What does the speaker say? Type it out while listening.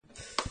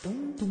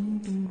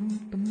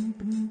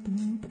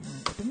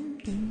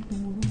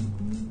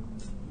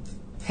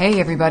Hey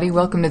everybody,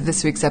 welcome to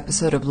this week's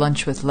episode of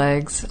Lunch with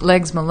Legs.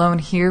 Legs Malone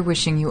here,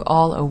 wishing you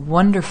all a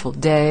wonderful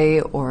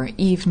day or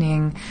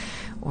evening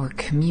or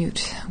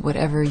commute,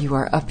 whatever you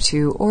are up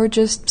to, or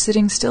just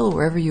sitting still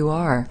wherever you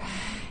are.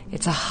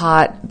 It's a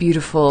hot,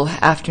 beautiful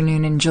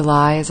afternoon in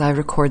July as I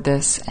record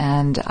this,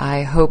 and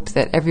I hope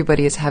that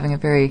everybody is having a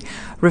very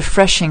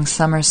refreshing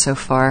summer so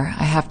far.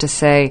 I have to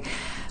say,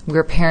 we're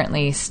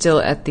apparently still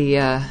at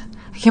the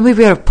I can't believe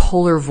we had a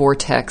polar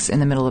vortex in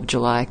the middle of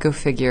July. Go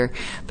figure.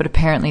 But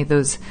apparently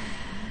those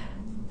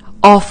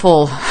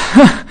awful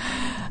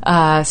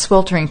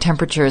sweltering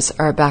temperatures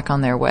are back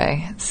on their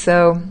way.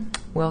 So,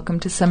 welcome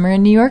to summer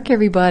in New York,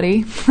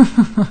 everybody.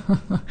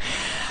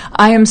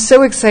 I am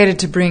so excited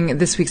to bring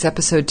this week's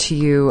episode to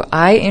you.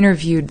 I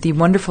interviewed the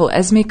wonderful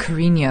Esme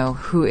Carino,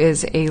 who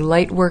is a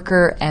light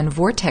worker and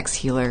vortex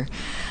healer,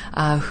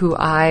 who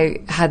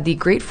I had the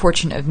great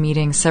fortune of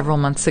meeting several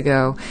months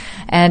ago.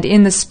 And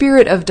in the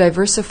spirit of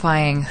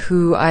diversifying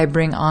who I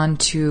bring on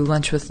to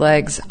Lunch with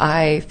Legs,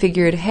 I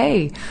figured,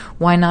 hey,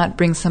 why not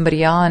bring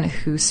somebody on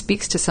who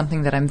speaks to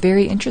something that I'm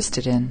very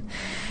interested in?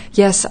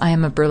 Yes, I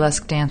am a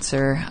burlesque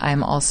dancer.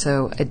 I'm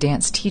also a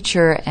dance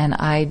teacher, and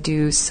I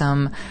do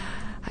some,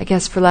 I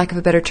guess for lack of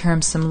a better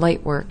term, some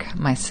light work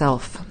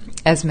myself.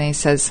 Esme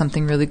says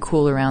something really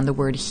cool around the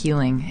word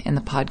healing in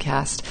the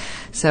podcast.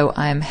 So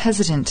I'm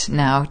hesitant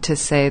now to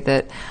say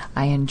that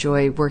I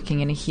enjoy working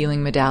in a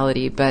healing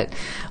modality, but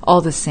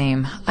all the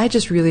same, I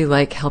just really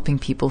like helping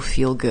people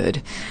feel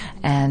good.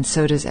 And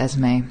so does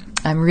Esme.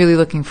 I'm really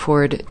looking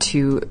forward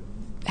to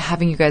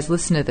having you guys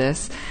listen to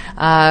this.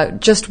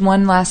 Just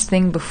one last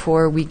thing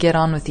before we get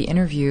on with the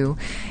interview.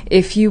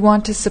 If you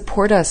want to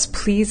support us,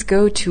 please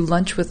go to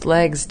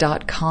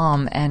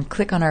lunchwithlegs.com and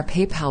click on our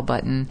PayPal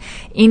button.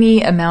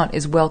 Any amount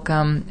is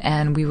welcome,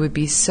 and we would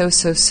be so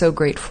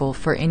grateful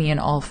for any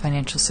and all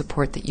financial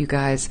support that you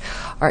guys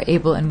are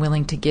able and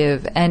willing to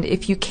give. And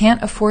if you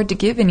can't afford to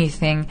give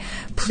anything,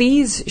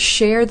 please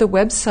share the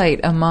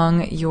website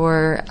among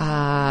your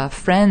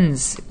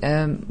friends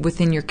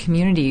within your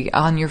community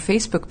on your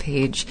Facebook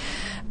page,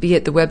 be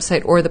it the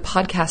website or the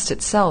podcast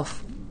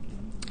itself.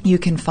 You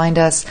can find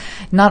us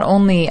not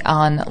only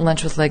on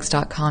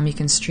lunchwithlegs.com, you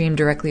can stream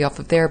directly off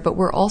of there, but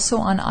we're also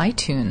on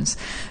iTunes.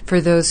 For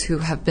those who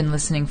have been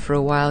listening for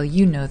a while,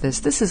 you know this.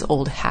 This is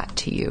old hat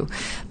to you.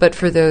 But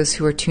for those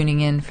who are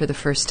tuning in for the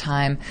first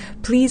time,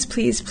 please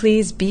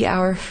be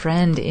our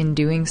friend in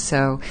doing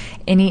so.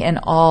 Any and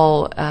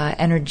all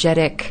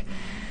energetic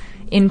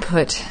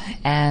input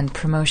and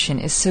promotion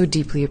is so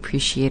deeply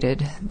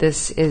appreciated.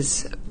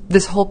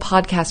 This whole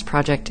podcast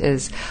project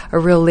is a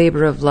real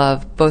labor of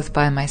love, both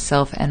by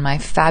myself and my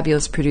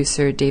fabulous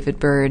producer, David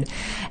Bird,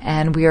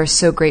 and we are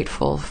so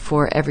grateful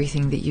for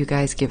everything that you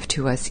guys give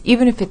to us,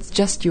 even if it's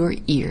just your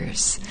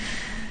ears.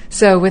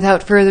 So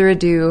without further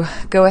ado,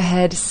 go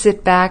ahead,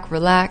 sit back,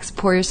 relax,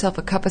 pour yourself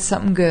a cup of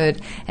something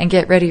good, and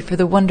get ready for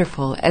the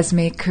wonderful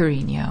Esme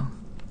Carino.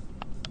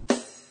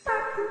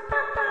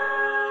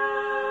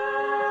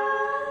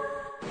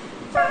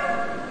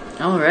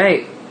 All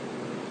right.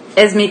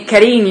 Esme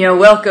Carino,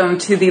 welcome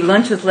to the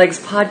Lunch with Legs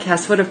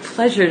podcast. What a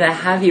pleasure to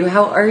have you.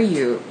 How are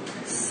you?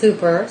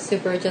 Super.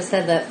 Just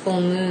had that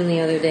full moon the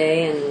other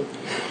day and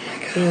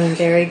feeling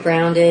very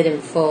grounded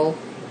and full.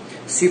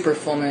 Super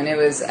full moon. It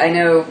was, I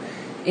know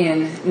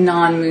in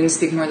non-moon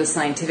speak, more the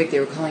scientific, they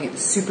were calling it the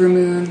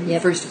supermoon, the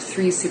first of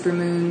 3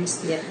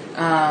 supermoons. Yep.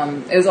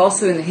 It was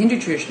also in the Hindu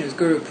tradition, it was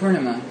Guru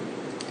Purnima,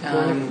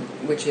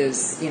 which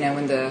is,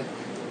 when the,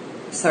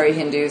 sorry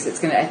Hindus,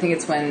 I think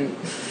it's when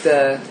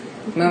the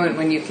moment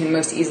when you can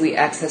most easily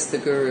access the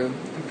guru.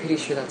 I'm pretty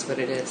sure that's what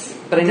it is.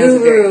 But I know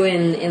guru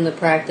in the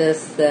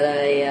practice that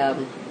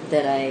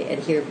I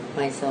adhere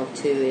myself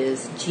to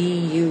is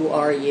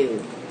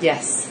GURU.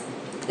 Yes.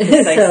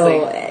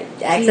 So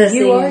accessing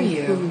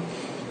G-U-R-U. who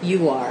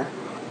you are.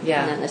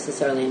 Yeah. Not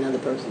necessarily another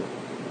person.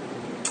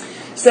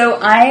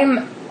 So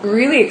I'm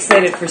really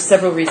excited for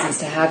several reasons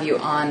to have you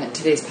on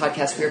today's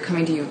podcast. We are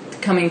coming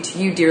to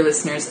you, dear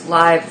listeners,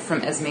 live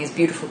from Esme's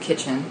beautiful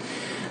kitchen.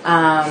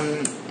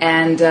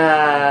 And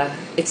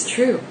it's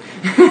true.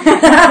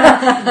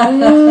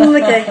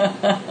 Okay.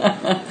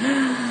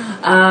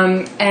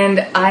 And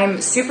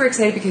I'm super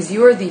excited because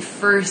you are the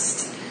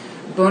first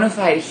bona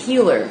fide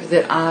healer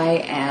that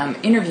I am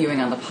interviewing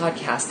on the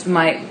podcast.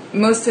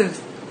 Most of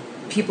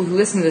people who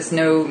listen to this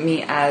know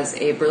me as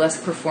a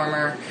burlesque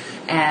performer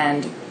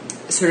and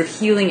sort of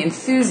healing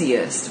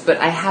enthusiast, but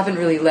I haven't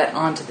really let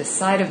on to this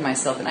side of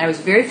myself. And I was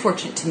very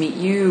fortunate to meet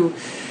you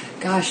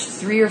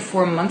 3 or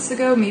 4 months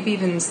ago, maybe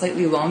even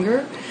slightly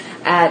longer,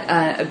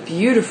 at a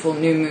beautiful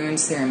new moon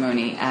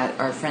ceremony at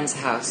our friend's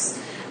house.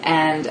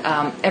 And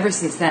ever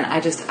since then,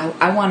 I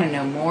want to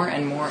know more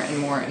and more and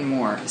more and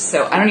more.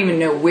 So I don't even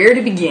know where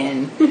to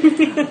begin.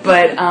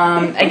 But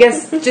I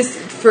guess just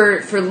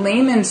for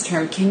layman's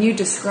term, can you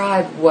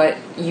describe what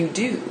you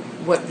do,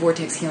 what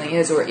vortex healing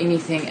is, or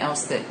anything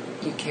else that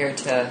you care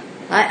to?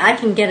 I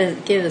can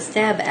give a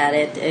stab at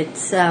it.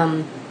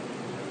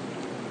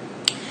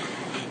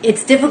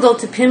 It's difficult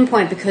to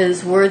pinpoint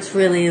because words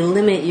really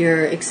limit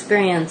your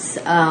experience,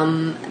 but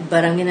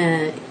I'm going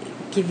to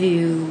give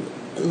you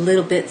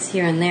little bits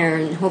here and there,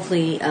 and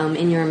hopefully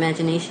in your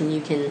imagination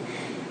you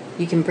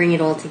can bring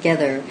it all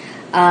together.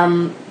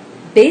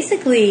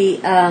 Basically,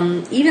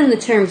 even the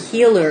term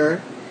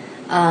healer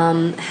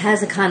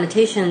has a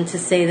connotation to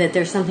say that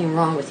there's something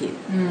wrong with you.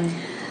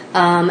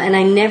 And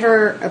I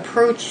never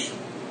approach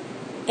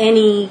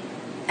any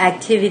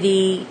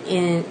activity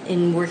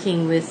in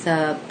working with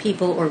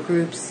people or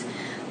groups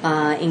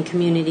in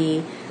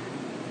community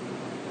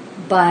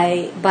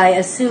by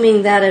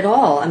assuming that at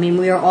all. I mean,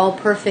 we are all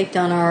perfect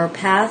on our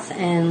path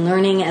and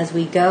learning as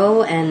we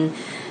go, and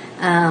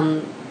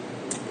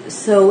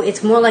so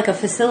it's more like a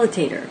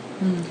facilitator.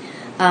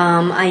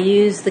 I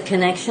use the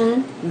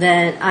connection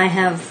that I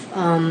have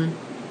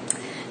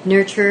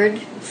nurtured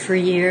for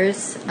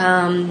years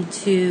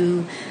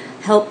to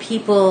help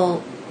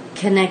people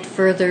connect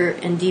further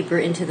and deeper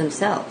into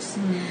themselves.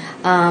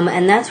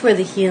 And that's where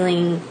the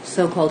healing,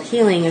 so-called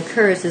healing,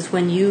 occurs, is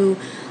when you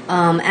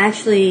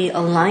actually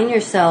align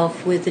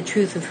yourself with the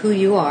truth of who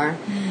you are.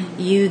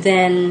 You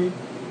then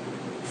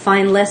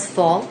find less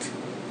fault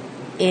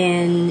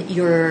in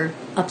your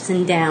ups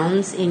and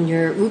downs, in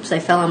your, oops, I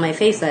fell on my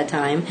face that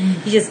time.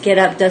 You just get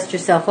up, dust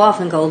yourself off,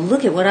 and go,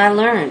 look at what I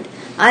learned.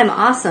 I'm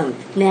awesome.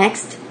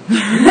 Next.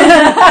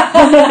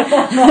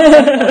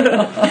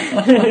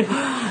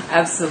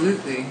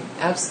 Absolutely.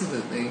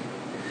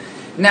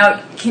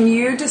 Now, can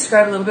you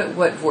describe a little bit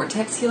what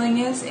vortex healing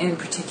is in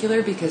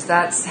particular? Because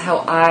that's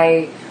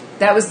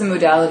that was the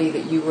modality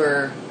that you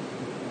were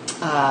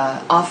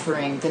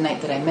offering the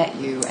night that I met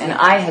you. And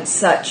I had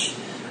such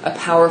a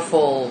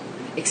powerful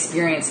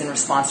experience in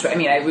response to it. I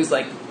mean, I was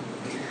like,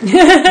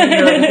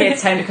 okay,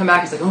 it's time to come back.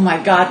 I was like, oh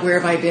my God, where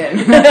have I been?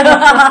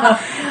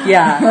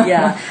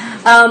 Yeah.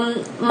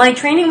 My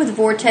training with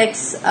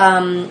vortex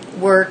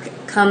work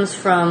comes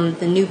from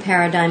the New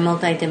Paradigm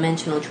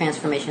Multidimensional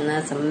Transformation.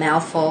 That's a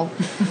mouthful.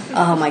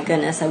 Oh my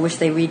goodness, I wish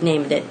they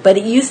renamed it. But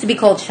it used to be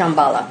called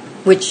Shambhala,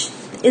 which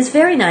is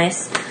very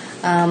nice.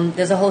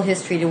 There's a whole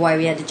history to why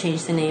we had to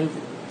change the name,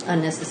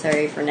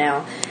 unnecessary for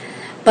now.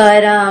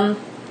 But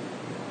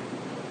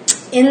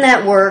in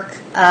that work,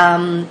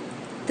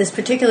 this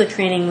particular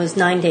training was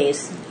 9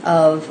 days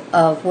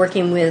of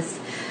working with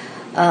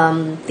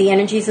the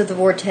energies of the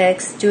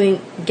vortex,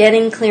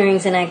 getting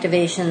clearings and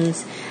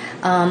activations,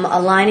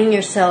 aligning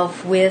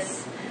yourself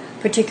with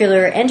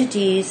particular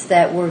entities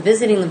that were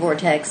visiting the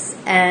vortex,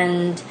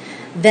 and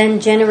then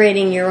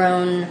generating your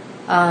own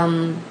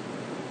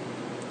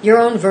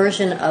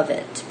version of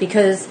it.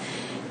 Because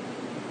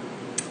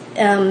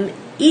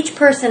each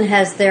person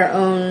has their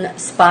own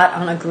spot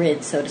on a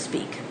grid, so to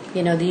speak.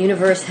 You know, the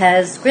universe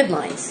has grid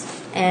lines,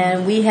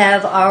 and we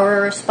have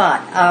our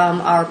spot,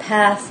 our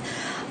path,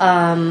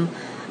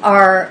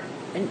 our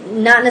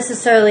not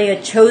necessarily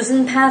a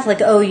chosen path,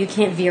 like, oh, you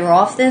can't veer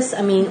off this.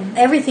 I mean,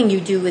 everything you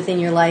do within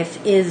your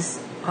life is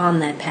on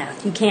that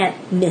path. You can't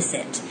miss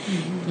it.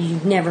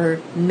 You've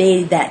never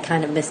made that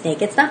kind of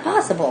mistake. It's not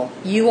possible.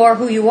 You are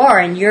who you are,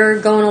 and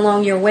you're going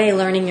along your way,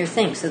 learning your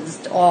things, so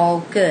it's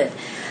all good.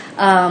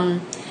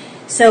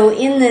 So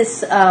in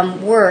this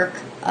work,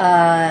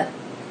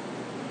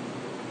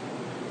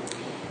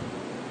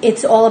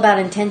 it's all about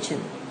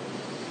intention.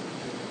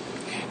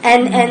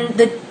 And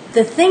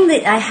the thing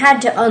that I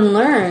had to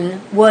unlearn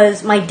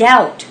was my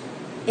doubt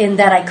in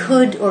that I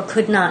could or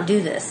could not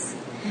do this.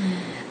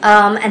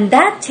 And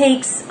that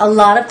takes a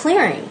lot of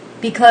clearing,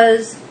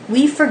 because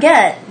we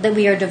forget that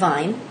we are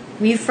divine.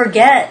 We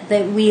forget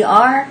that we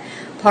are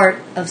part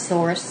of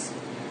Source.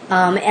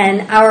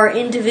 And our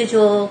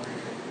individual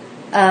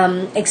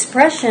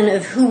expression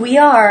of who we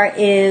are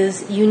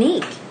is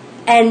unique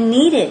and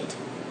needed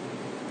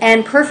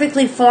and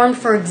perfectly formed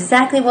for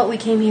exactly what we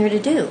came here to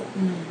do.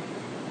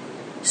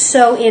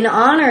 So in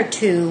honor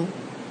to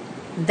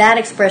that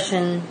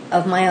expression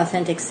of my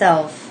authentic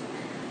self,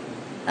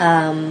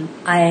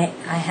 I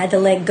had to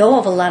let go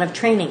of a lot of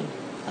training,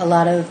 a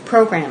lot of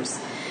programs.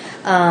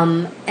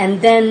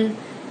 And then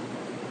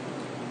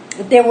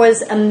there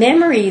was a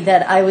memory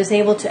that I was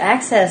able to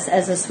access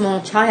as a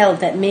small child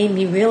that made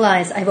me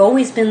realize I've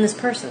always been this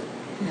person.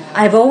 Yeah.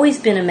 I've always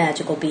been a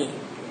magical being.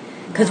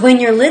 Because when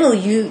you're little,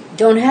 you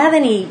don't have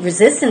any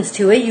resistance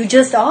to it. You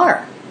just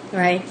are,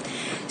 right?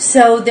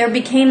 So there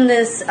became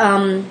this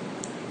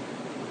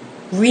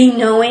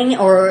re-knowing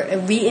or a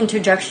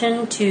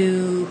reintroduction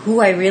to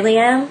who I really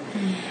am.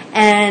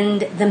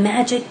 And the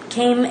magic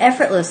came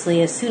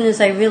effortlessly as soon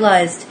as I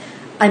realized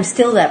I'm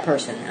still that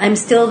person. I'm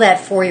still that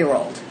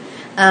 4-year-old.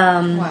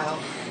 Wow.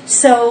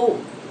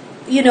 So,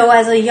 you know,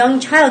 as a young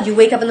child, you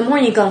wake up in the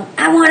morning, you go,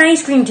 I want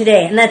ice cream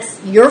today. And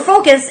that's your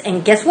focus.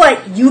 And guess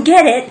what? You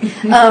get it.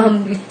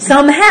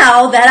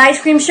 Somehow that ice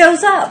cream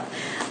shows up.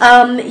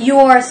 You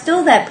are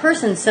still that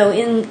person. So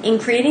in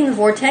creating the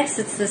vortex,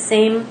 it's the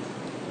same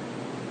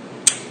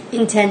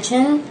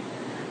intention.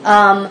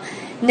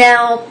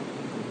 Now,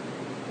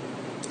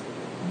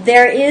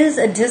 there is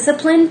a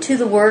discipline to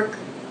the work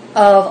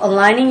of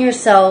aligning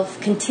yourself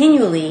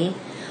continually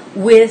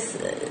with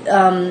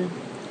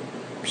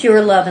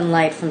pure love and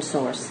light from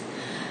Source.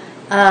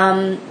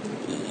 There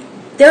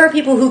are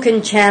people who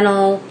can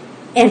channel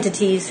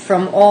entities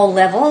from all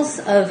levels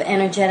of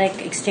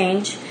energetic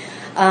exchange.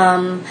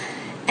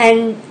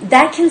 And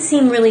that can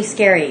seem really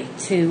scary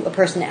to a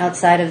person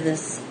outside of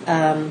this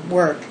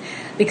work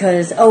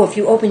because, if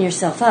you open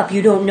yourself up,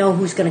 you don't know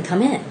who's going to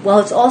come in. Well,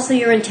 it's also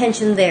your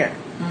intention there.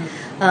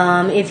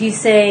 If you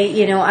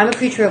say, I'm a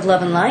creature of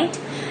love and light,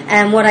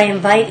 and what I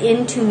invite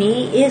into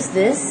me is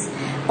this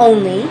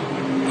only,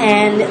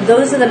 and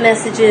those are the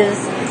messages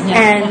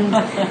and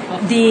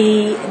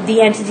the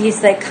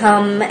entities that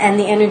come and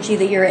the energy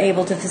that you're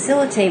able to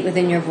facilitate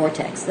within your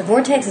vortex. The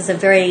vortex is a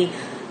very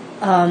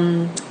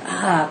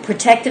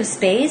protective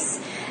space,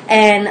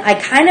 and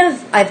I've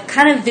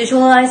kind of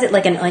visualized it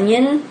like an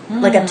onion,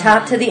 like a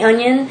top to the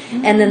onion,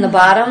 and then the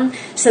bottom.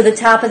 So the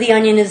top of the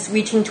onion is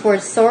reaching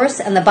towards Source,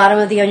 and the bottom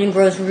of the onion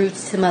grows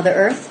roots to Mother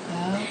Earth.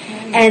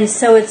 Okay. And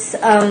so it's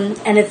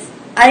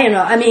I don't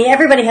know. I mean,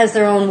 everybody has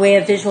their own way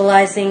of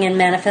visualizing and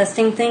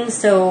manifesting things.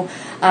 So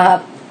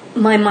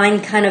my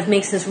mind kind of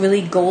makes this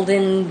really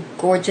golden,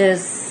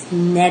 gorgeous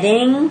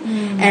netting,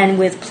 and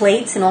with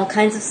plates and all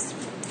kinds of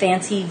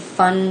fancy,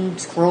 fun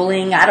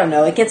scrolling. I don't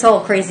know. It gets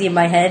all crazy in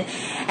my head.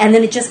 And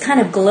then it just kind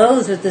of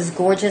glows with this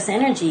gorgeous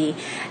energy.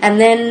 And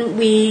then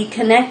we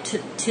connect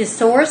to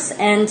Source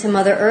and to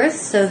Mother Earth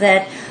so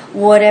that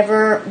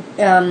whatever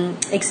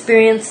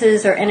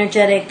experiences or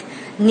energetic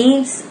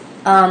needs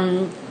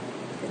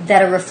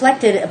that are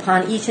reflected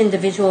upon each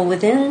individual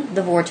within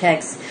the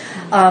vortex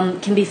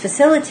can be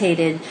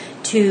facilitated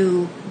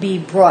to be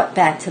brought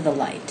back to the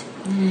light.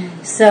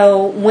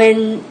 So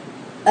when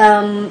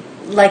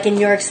like in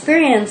your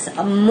experience,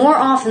 more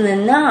often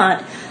than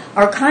not,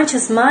 our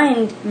conscious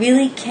mind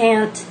really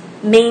can't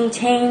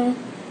maintain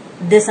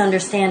this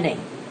understanding,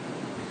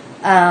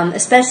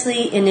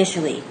 especially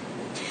initially.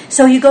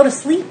 So you go to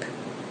sleep,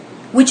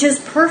 which is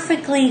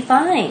perfectly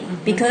fine,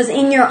 because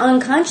in your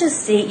unconscious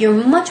state, you're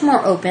much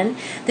more open,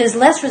 there's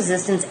less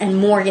resistance, and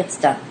more gets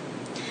done.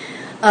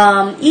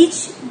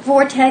 Each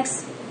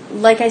vortex,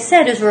 like I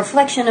said, is a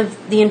reflection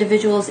of the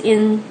individuals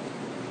in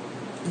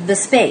the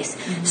space.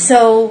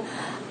 So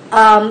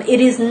it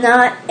is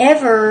not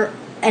ever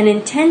an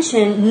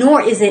intention,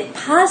 nor is it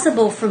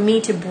possible for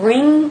me to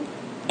bring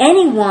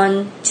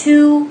anyone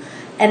to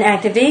an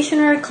activation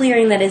or a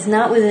clearing that is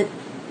not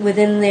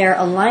within their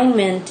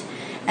alignment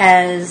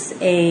as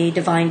a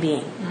divine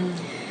being.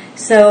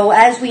 So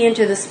as we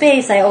enter the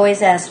space, I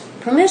always ask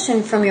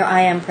permission from your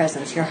I Am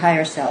Presence, your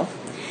higher self,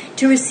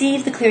 to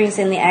receive the clearings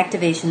and the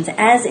activations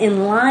as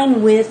in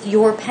line with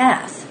your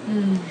path.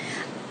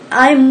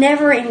 I'm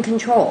never in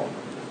control.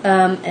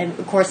 And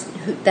of course,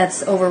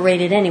 that's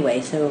overrated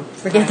anyway, so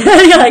forget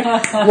that. You're like,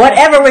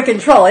 whatever we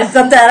control, it's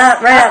dump that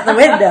out right out the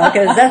window,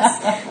 because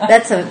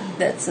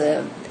that's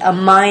a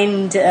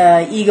mind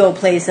ego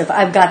place of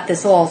I've got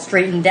this all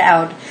straightened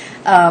out.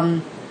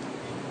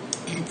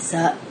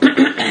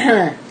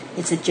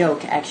 It's a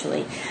joke,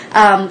 actually.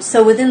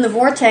 So within the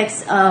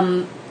vortex,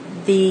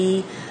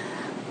 the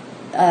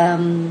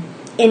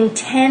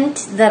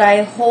intent that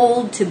I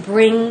hold to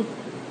bring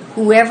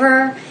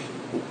whoever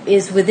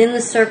is within the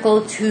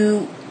circle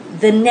to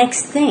the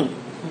next thing.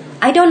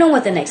 I don't know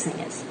what the next thing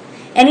is.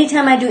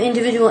 Anytime I do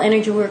individual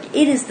energy work,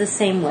 it is the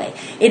same way.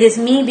 It is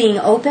me being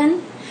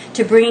open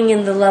to bringing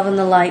in the love and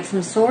the light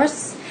from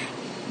Source,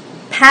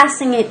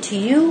 passing it to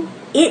you.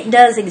 It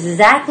does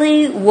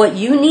exactly what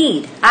you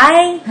need.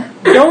 I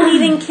don't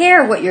even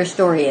care what your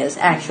story is,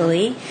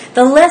 actually.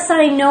 The less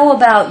I know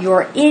about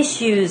your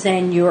issues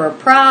and your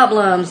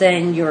problems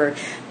and your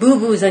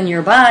boo-boos on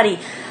your body,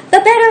 the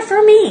better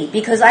for me,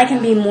 because I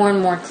can be more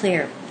and more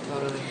clear.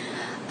 Totally.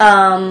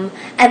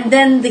 And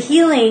then the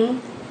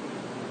healing,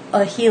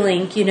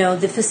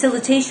 the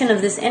facilitation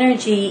of this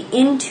energy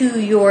into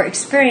your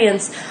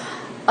experience,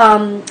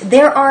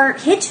 there are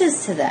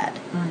hitches to that.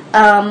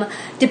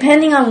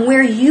 Depending on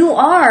where you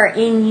are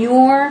in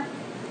your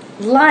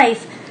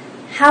life,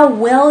 how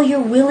well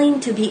you're willing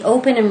to be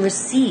open and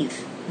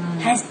receive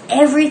has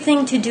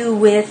everything to do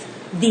with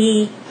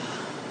the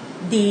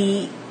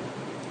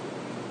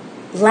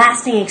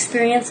lasting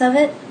experience of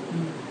it,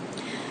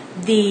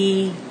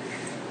 the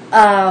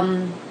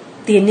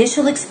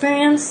initial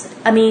experience.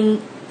 I mean,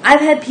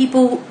 I've had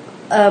people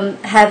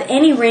have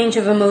any range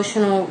of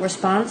emotional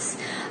response,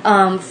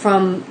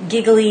 from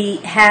giggly,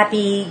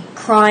 happy,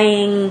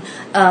 crying,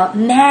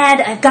 mad.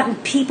 I've gotten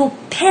people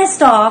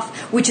pissed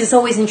off, which is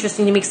always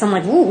interesting to me because I'm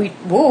like,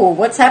 whoa,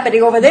 what's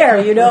happening over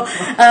there,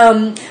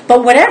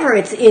 But whatever,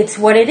 it's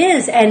what it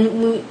is.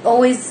 And we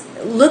always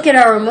look at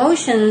our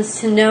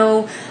emotions to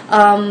know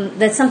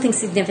that something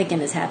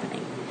significant is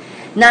happening.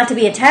 Not to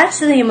be attached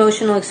to the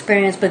emotional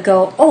experience, but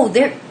go,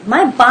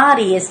 my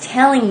body is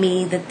telling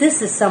me that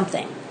this is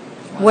something,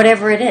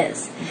 whatever it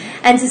is.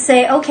 And to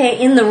say, okay,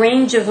 in the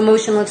range of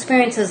emotional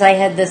experiences, I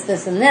had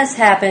this, and this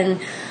happen.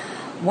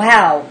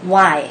 Wow,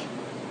 why?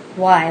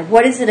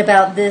 What is it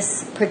about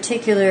this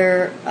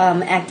particular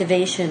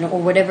activation or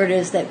whatever it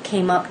is that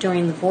came up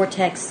during the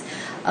Vortex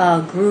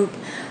group?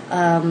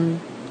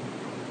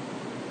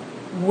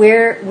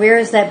 Where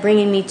is that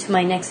bringing me to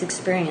my next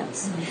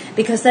experience?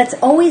 Because that's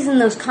always in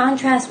those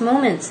contrast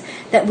moments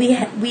that we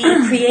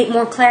create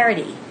more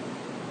clarity.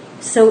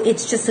 So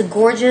it's just a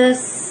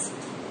gorgeous,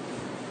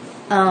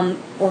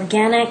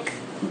 organic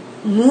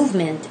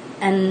movement,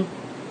 and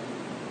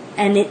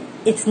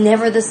it's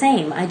never the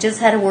same. I just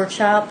had a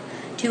workshop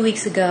 2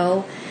 weeks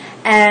ago,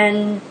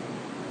 and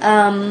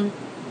I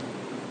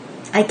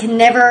can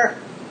never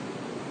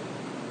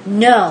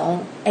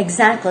know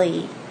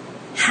exactly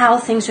how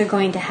things are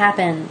going to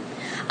happen.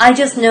 I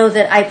just know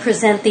that I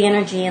present the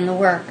energy in the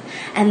work,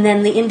 and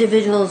then the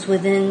individuals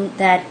within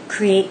that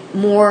create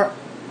more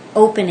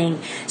opening.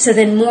 So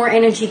then more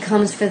energy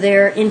comes for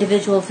their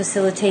individual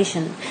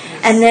facilitation.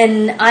 And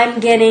then I'm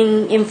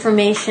getting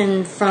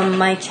information from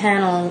my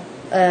channeled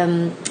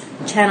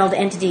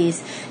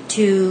entities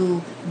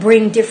to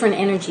bring different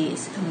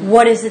energies.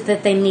 What is it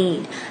that they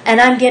need?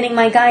 And I'm getting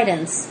my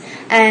guidance.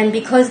 And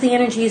because the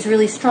energy is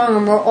really strong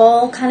and we're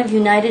all kind of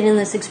united in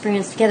this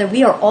experience together,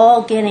 we are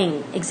all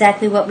getting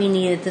exactly what we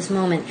need at this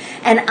moment.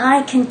 And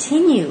I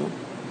continue,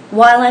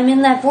 while I'm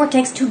in that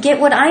vortex, to get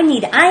what I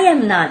need. I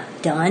am not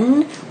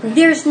done.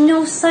 There's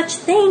no such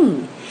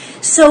thing.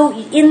 So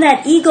in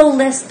that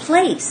egoless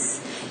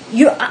place,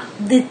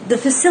 the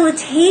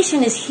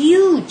facilitation is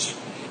huge.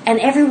 And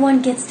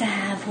everyone gets to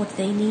have what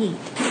they need.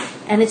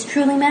 And it's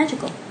truly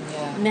magical.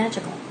 Yeah.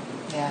 Magical.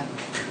 Yeah.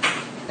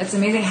 It's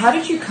amazing. How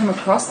did you come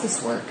across this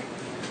work?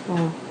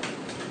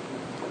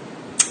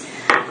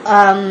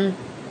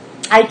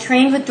 I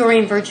trained with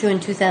Doreen Virtue in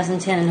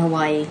 2010 in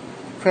Hawaii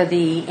for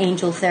the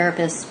angel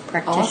therapist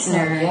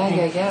practitioner.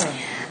 Awesome.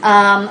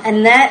 Yeah.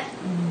 And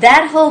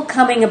that whole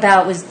coming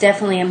about was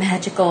definitely a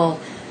magical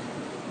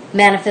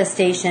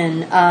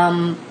manifestation.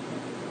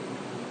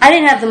 I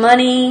didn't have the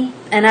money,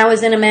 and I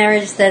was in a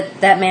marriage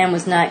that man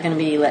was not going to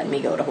be letting me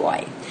go to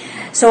Hawaii.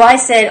 So I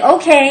said,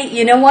 okay,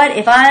 you know what?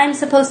 If I'm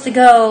supposed to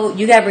go,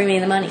 you got to bring me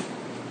the money.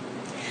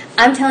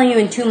 I'm telling you,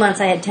 in 2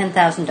 months, I had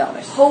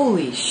 $10,000.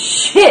 Holy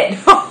shit!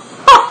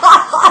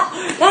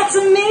 That's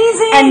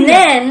amazing! And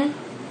then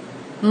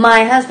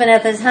my husband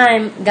at the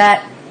time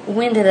got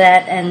wind of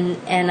that,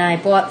 and I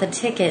bought the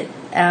ticket.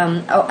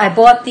 I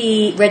bought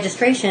the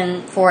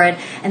registration for it,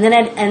 and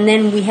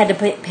then we had to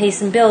pay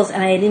some bills,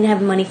 and I didn't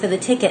have money for the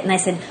ticket, and I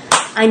said,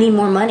 I need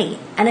more money.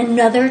 And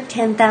another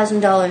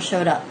 $10,000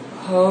 showed up.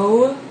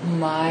 Oh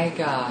my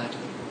God.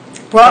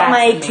 Brought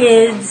my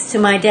kids to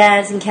my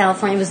dad's in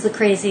California. It was the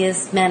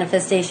craziest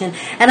manifestation.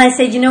 And I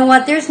said, you know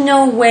what? There's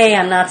no way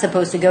I'm not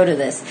supposed to go to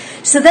this.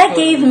 So that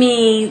gave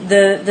me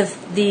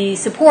the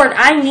support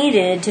I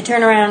needed to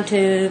turn around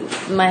to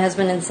my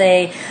husband and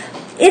say,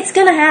 it's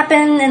going to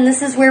happen, and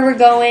this is where we're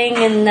going,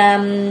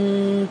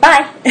 and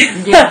bye.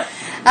 Yeah.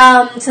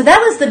 So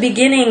that was the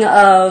beginning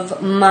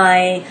of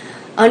my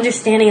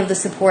understanding of the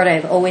support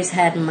I've always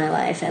had in my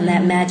life, and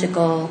that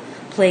magical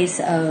place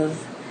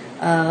of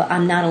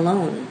I'm not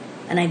alone,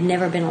 and I've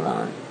never been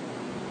alone.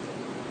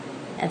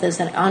 And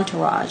there's an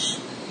entourage,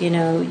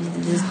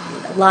 there's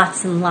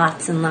lots and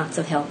lots and lots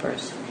of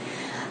helpers.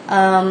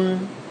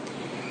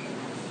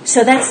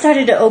 So that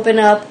started to open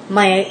up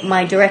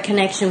my direct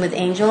connection with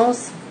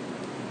angels.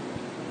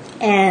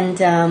 And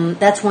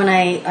that's when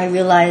I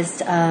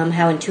realized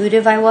how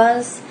intuitive I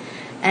was.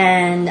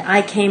 And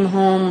I came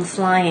home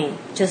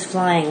just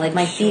flying. Like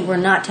my feet were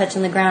not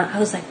touching the ground. I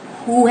was like,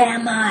 who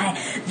am I?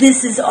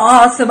 This is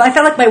awesome. I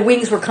felt like my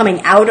wings were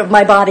coming out of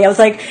my body. I was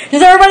like,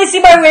 does everybody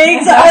see my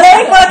wings? Are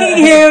they fucking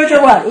huge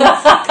or what?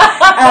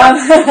 I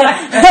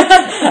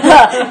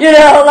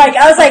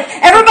was like,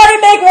 everybody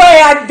make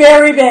way. I'm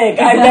very big.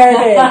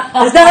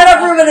 There's not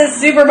enough room in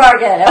this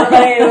supermarket.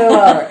 Everybody move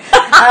over.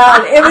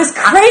 It was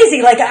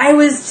crazy. Like I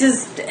was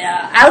just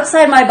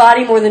outside my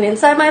body more than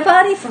inside my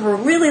body for a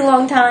really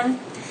long time.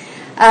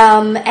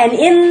 And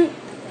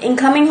in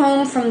coming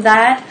home from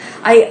that,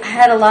 I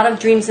had a lot of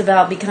dreams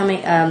about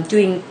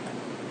doing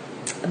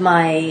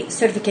my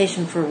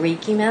certification for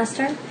Reiki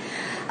Master.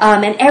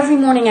 And every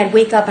morning I'd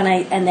wake up and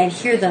I'd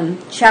hear them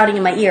shouting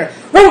in my ear,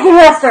 Reiki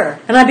Master!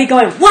 And I'd be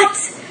going,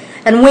 what?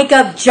 And wake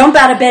up, jump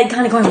out of bed,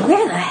 kind of going,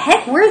 where the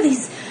heck?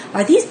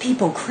 Are these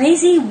people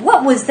crazy?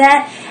 What was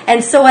that?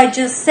 And so I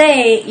just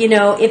say,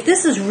 if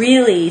this is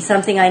really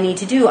something I need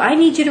to do, I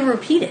need you to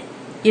repeat it.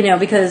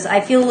 Because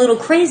I feel a little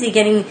crazy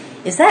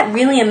is that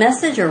really a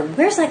message, or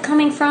where's that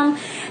coming from?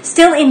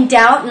 Still in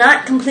doubt,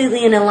 not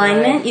completely in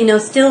alignment,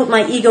 right. Still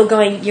my ego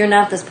going, you're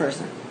not this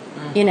person,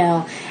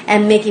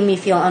 and making me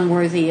feel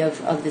unworthy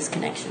of this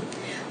connection,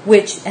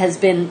 which has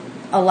been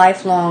a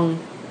lifelong,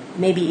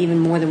 maybe even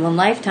more than one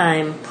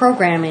lifetime,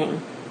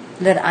 programming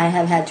that I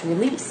have had to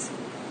release.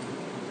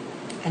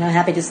 And I'm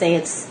happy to say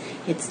it's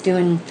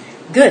doing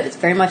good. It's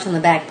very much on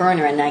the back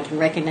burner, and I can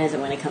recognize it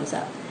when it comes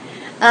up.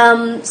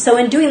 So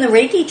in doing the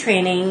Reiki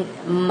training,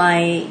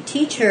 my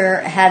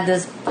teacher had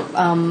this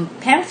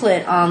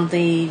pamphlet on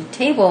the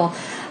table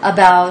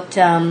about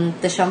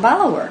the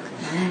Shambhala work.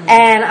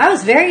 And I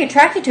was very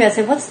attracted to it. I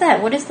said, what's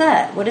that? What is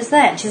that? What is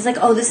that? And she's like,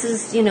 oh, this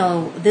is,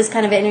 this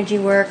kind of energy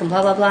work and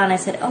blah, blah, blah. And I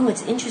said, oh,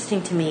 it's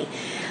interesting to me.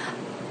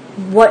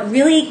 What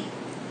really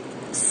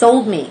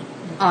sold me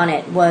on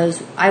it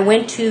was I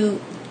went to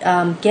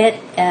get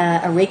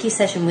a Reiki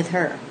session with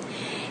her.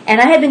 And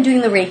I had been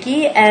doing the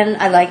Reiki, and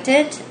I liked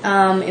it.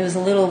 It was a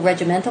little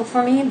regimental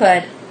for me,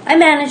 but I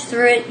managed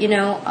through it,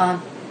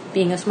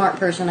 being a smart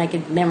person, I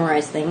could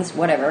memorize things,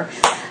 whatever.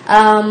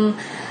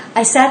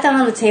 I sat down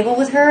on the table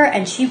with her,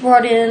 and she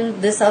brought in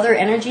this other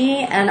energy,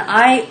 and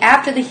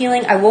after the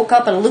healing, I woke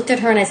up and I looked at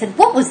her and I said,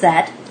 what was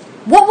that?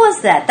 What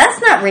was that? That's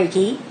not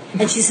Reiki.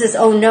 And she says,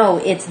 oh no,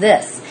 it's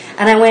this.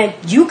 And I went,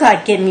 you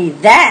got to give me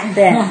that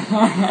then.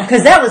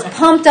 Because that was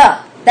pumped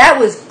up. That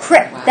was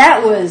Wow.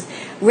 That was,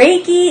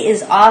 Reiki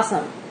is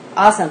awesome.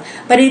 Awesome.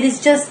 But it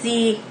is just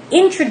the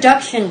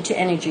introduction to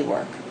energy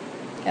work.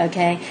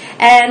 Okay,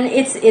 and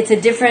it's a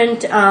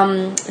different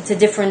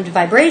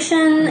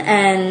vibration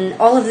and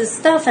all of this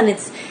stuff, and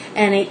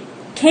it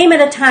came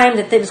at a time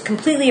that it was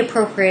completely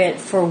appropriate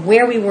for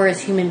where we were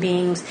as human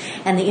beings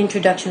and the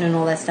introduction and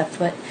all that stuff.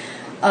 But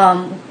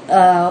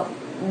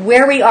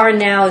where we are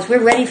now is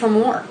we're ready for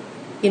more.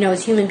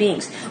 As human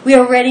beings, we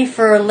are ready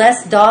for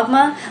less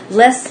dogma,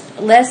 less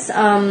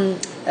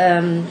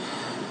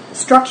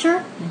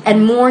structure,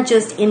 and more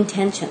just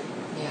intention.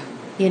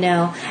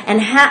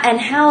 And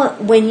how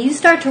when you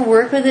start to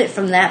work with it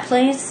from that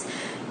place,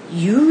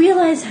 you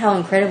realize how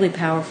incredibly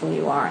powerful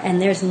you are,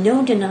 and there's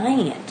no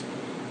denying it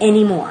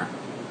anymore.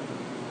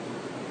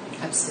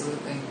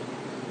 Absolutely.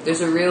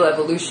 There's a real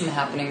evolution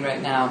happening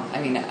right now.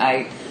 I mean,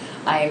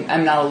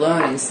 I'm not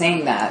alone in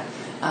saying that.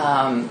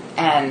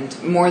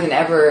 And more than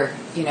ever,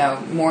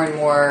 more and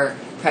more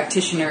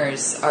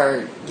practitioners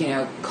are,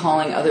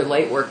 calling other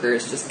light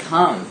workers, just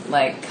come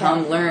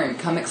learn,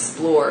 come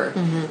explore.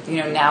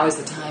 Mm-hmm. Now is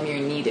the time you're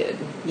needed.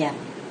 Yeah.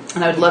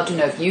 And I would love to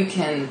know if you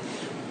can,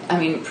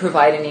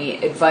 provide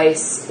any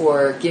advice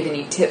or give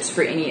any tips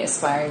for any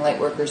aspiring light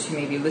workers who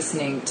may be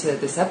listening to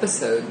this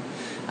episode.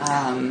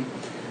 I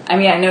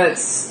know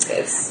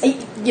it's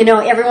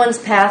everyone's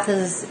path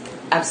is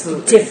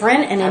absolutely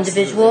different and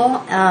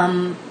individual.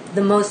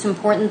 The most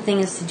important thing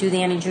is to do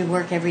the energy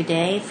work every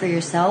day for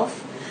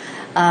yourself.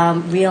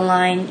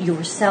 Realign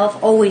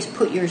yourself. Always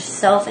put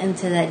yourself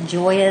into that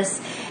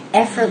joyous,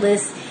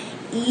 effortless,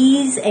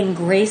 ease and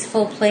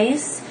graceful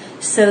place,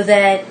 so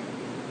that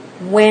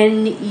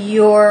when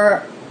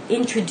you're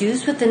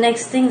introduced with the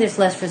next thing, there's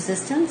less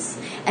resistance,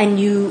 and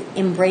you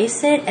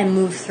embrace it and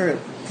move through.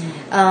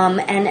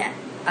 And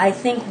I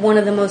think one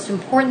of the most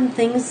important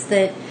things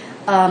that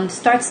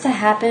starts to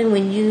happen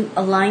when you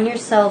align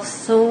yourself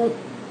so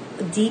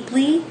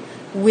deeply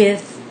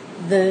with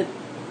the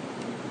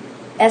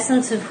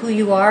essence of who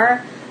you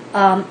are,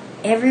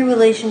 every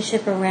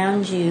relationship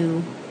around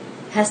you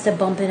has to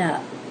bump it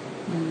up,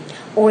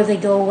 or they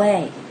go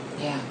away.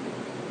 Yeah.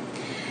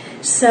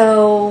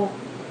 So,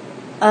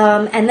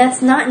 and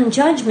that's not in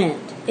judgment.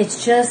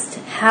 It's just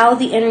how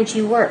the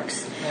energy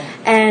works. Yeah.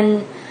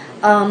 And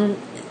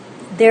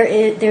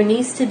there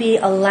needs to be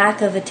a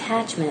lack of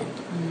attachment.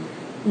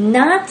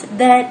 Not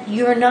that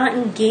you're not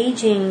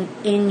engaging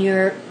in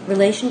your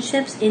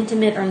relationships,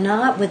 intimate or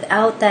not,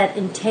 without that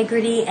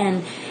integrity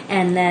and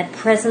that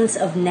presence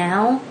of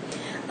now.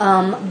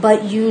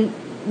 But you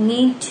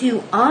need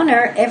to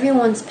honor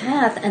everyone's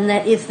path, and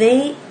that if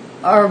they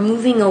are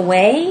moving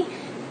away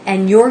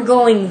and you're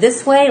going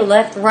this way,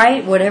 left,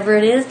 right, whatever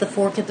it is, the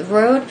fork of the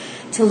road,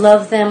 to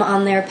love them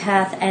on their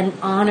path and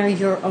honor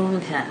your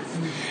own path.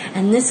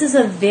 And this is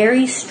a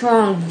very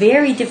strong,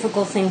 very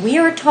difficult thing. We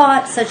are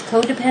taught such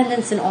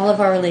codependence in all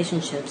of our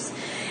relationships.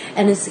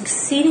 And it's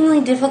exceedingly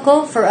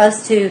difficult for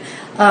us to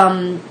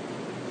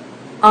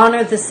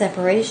honor the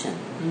separation.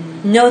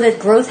 Mm-hmm. Know that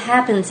growth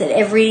happens at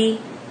every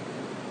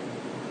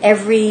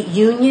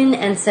union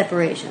and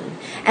separation.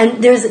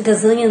 And there's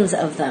gazillions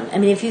of them. I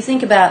mean, if you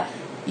think about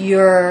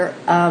you're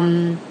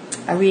a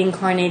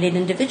reincarnated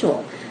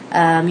individual,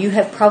 you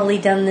have probably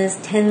done this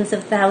tens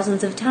of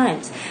thousands of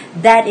times.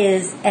 That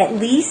is at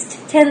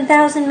least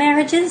 10,000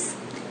 marriages.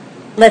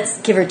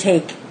 Let's give or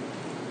take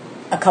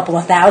a couple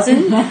of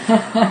thousand.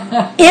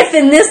 If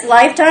in this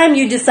lifetime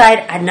you decide,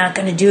 I'm not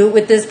going to do it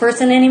with this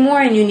person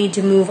anymore, and you need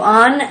to move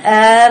on,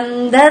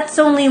 that's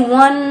only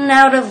one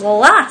out of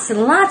lots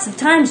and lots of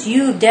times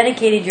you've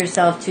dedicated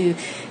yourself to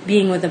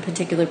being with a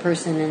particular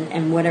person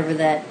and whatever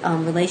that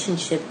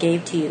relationship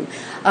gave to you.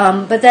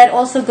 But that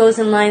also goes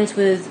in lines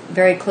with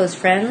very close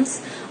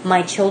friends,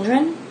 my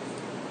children.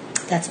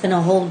 That's been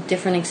a whole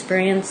different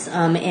experience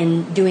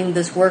in doing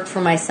this work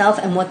for myself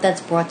and what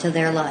that's brought to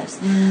their lives.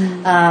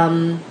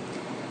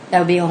 That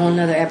would be a whole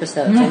nother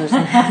episode.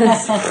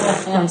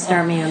 Don't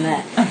start me on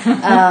that.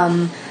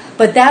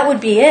 But that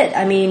would be it.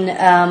 I mean,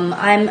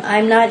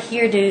 I'm not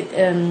here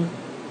to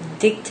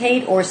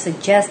dictate or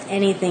suggest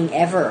anything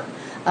ever.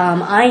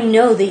 I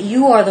know that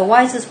you are the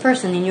wisest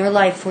person in your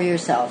life for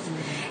yourself.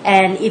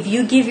 And if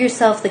you give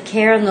yourself the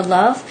care and the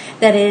love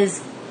that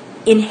is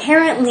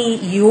inherently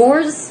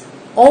yours,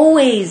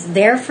 always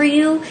there for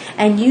you,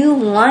 and you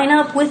line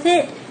up with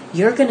it,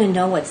 you're going to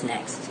know what's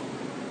next.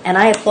 And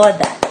I applaud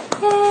that.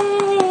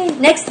 Yay!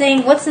 Next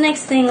thing. What's the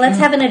next thing? Let's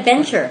have an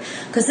adventure.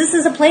 Because this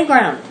is a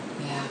playground.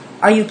 Yeah.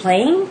 Are you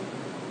playing?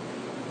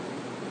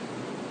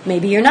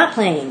 Maybe you're not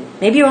playing.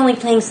 Maybe you're only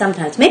playing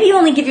sometimes. Maybe you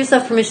only give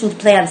yourself permission to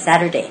play on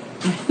Saturday.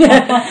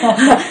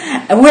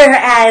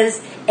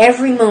 Whereas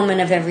every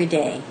moment of every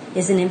day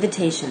is an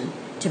invitation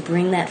to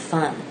bring that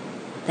fun,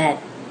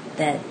 that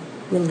that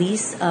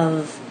release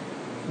of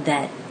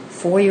that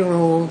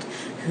 4-year-old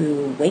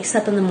who wakes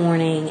up in the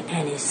morning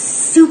and is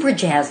super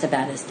jazzed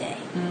about his day.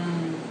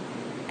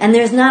 And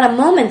there's not a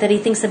moment that he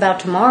thinks about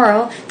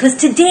tomorrow, because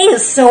today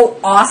is so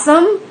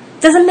awesome,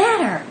 doesn't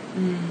matter.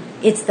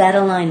 It's that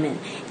alignment.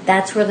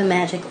 That's where the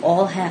magic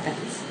all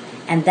happens.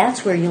 And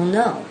that's where you'll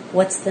know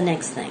what's the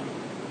next thing.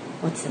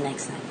 What's the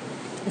next thing?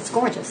 It's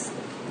gorgeous.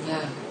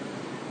 Yeah.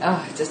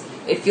 Oh,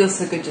 it feels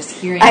so good just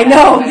hearing I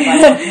know.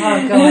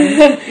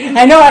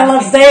 I know, I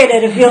love saying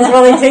it. It feels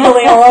really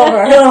tingly all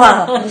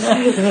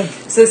over.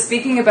 So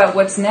speaking about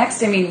what's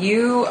next, I mean,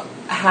 you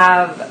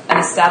have an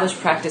established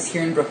practice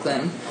here in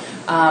Brooklyn.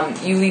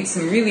 You lead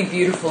some really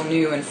beautiful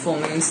new and full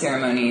moon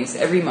ceremonies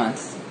every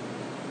month.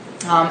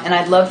 And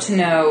I'd love to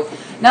know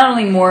not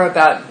only more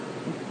about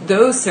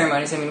those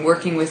ceremonies, I mean,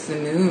 working with the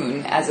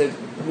moon as a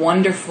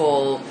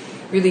wonderful,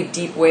 really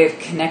deep way of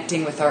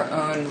connecting with our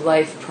own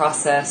life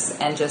process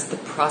and just the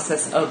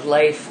process of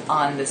life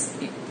on this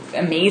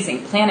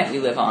amazing planet we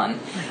live on.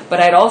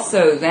 But I'd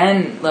also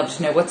then love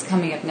to know what's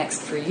coming up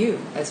next for you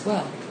as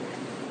well.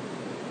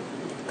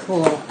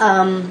 Cool.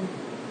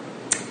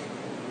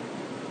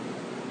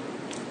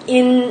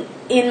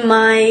 In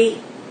my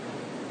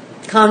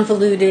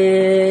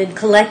convoluted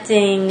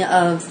collecting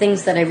of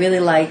things that I really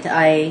liked,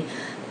 I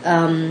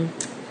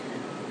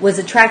was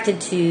attracted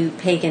to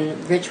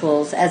pagan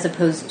rituals as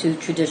opposed to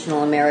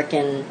traditional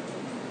American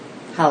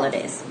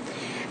holidays.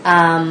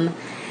 But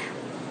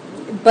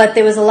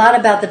there was a lot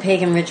about the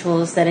pagan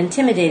rituals that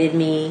intimidated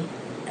me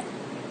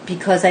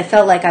because I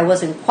felt like I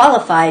wasn't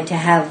qualified to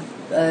have,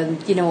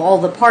 all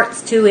the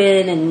parts to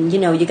it, and,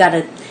 you got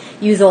to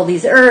use all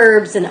these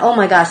herbs, and oh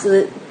my gosh,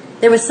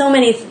 there were so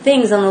many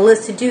things on the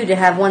list to do to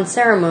have one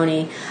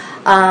ceremony.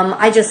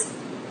 I just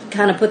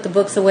kind of put the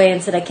books away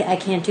and said, I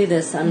can't do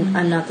this.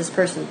 I'm not this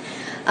person.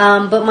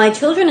 But my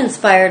children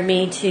inspired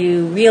me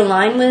to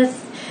realign with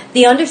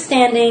the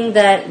understanding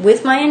that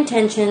with my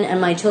intention and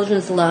my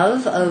children's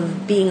love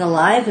of being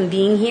alive and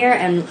being here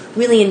and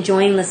really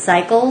enjoying the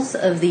cycles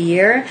of the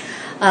year,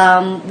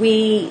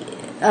 we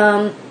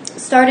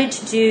started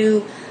to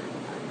do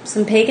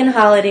some pagan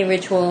holiday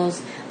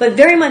rituals, but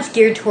very much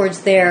geared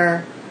towards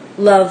their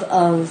love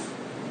of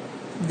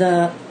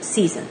the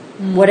season,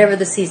 whatever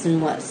the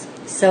season was.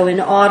 So in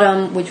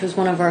autumn, which was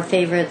one of our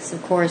favorites,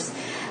 of course,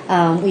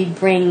 we'd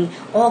bring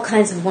all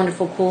kinds of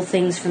wonderful, cool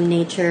things from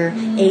nature,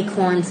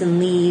 acorns and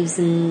leaves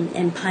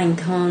and pine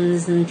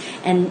cones,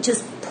 and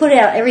just put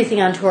out everything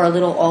onto our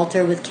little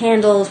altar with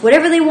candles,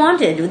 whatever they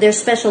wanted, with their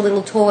special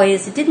little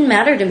toys. It didn't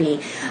matter to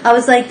me. I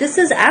was like, this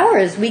is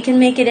ours. We can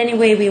make it any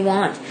way we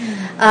want.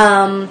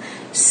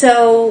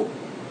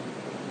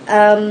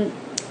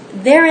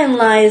 Therein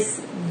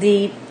lies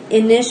the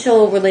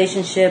initial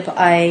relationship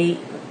I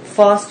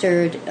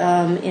fostered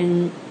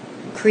in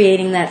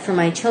creating that for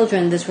my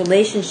children, this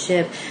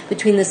relationship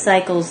between the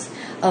cycles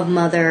of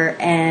Mother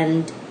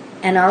and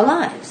our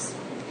lives.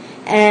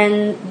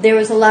 And there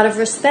was a lot of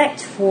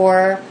respect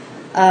for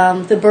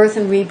the birth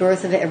and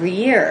rebirth of every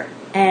year,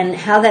 and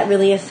how that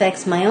really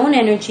affects my own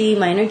energy,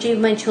 my energy of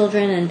my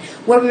children, and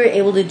what we were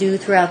able to do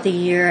throughout the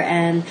year,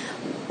 and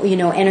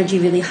energy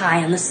really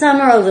high in the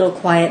summer, a little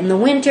quiet in the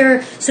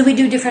winter. So we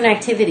do different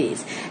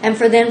activities. And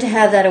for them to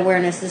have that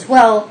awareness as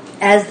well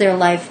as their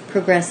life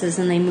progresses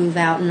and they move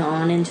out and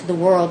on into the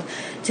world,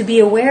 to be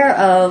aware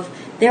of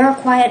there are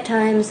quiet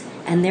times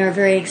and there are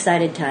very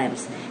excited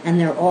times. And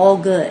they're all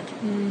good.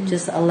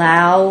 Just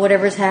allow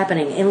whatever's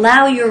happening.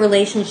 Allow your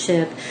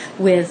relationship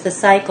with the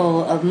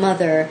cycle of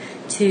Mother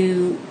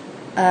to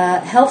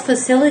help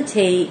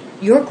facilitate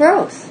your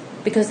growth.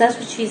 Because that's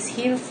what she's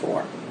here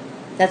for.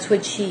 That's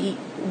what she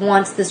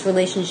wants this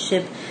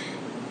relationship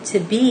to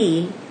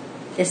be,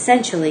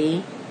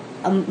 essentially,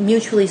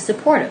 mutually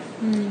supportive.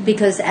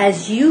 Because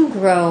as you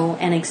grow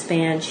and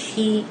expand,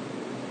 she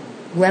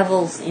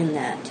revels in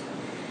that.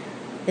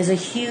 There's a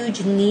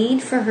huge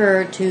need for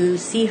her to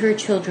see her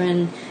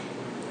children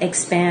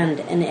expand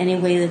in any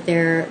way that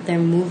they're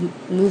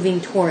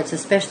moving towards,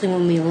 especially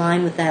when we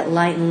align with that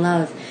light and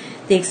love.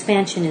 The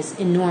expansion is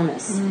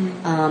enormous.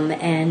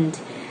 And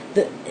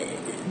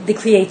the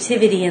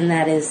creativity in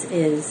that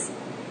is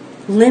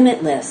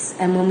limitless.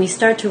 And when we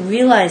start to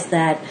realize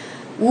that,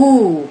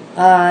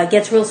 it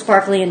gets real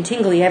sparkly and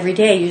tingly every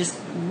day. You just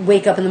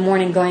wake up in the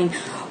morning going,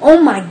 oh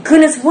my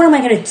goodness, what am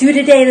I going to do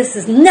today? This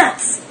is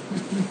nuts.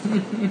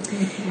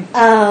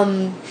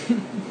 When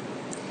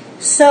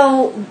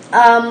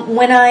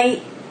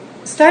I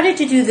started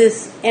to do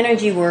this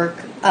energy work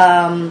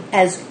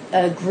as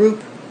a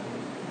group,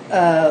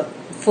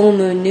 full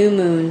moon, new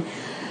moon,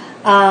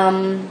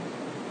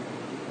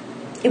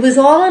 it was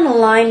all in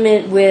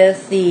alignment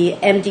with the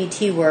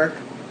MDT work,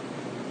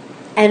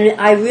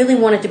 and I really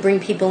wanted to bring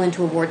people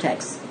into a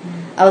vortex.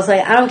 I was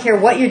like, I don't care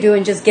what you're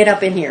doing, just get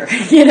up in here,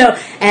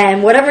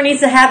 and whatever needs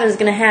to happen is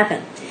going to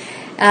happen.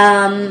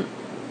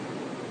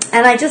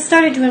 And I just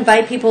started to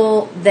invite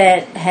people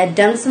that had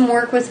done some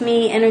work with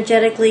me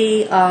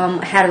energetically,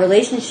 had a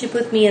relationship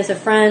with me as a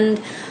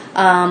friend.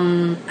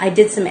 I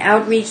did some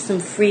outreach, some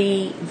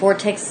free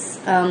Vortex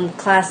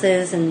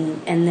classes,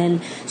 and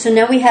then so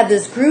now we have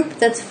this group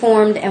that's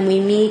formed, and we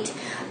meet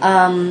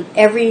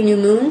every new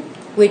moon,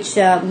 which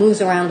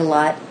moves around a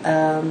lot.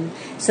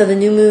 So the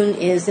new moon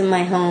is in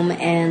my home,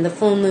 and the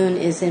full moon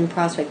is in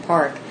Prospect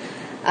Park.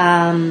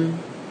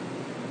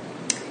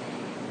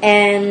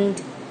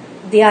 And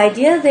the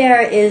idea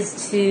there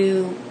is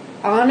to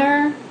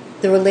honor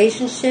the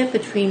relationship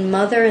between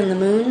Mother and the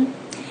moon,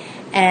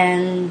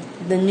 and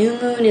the new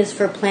moon is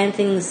for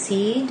planting the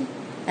seed,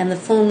 and the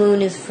full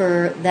moon is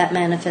for that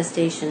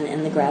manifestation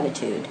and the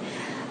gratitude.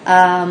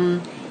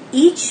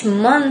 Each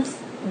month,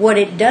 what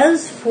it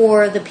does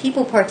for the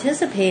people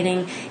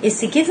participating is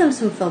to give them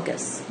some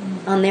focus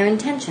on their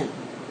intention.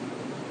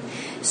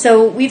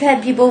 So we've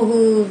had people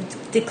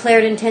who've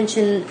declared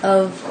intention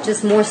of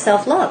just more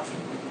self-love.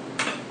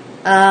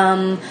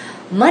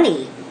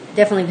 Money,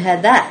 definitely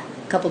had that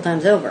a couple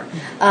times over.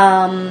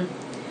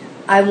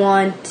 I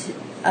want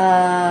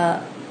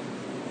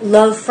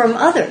love from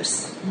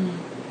others.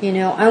 You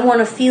know, I want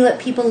to feel that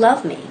people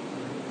love me.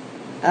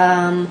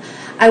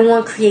 I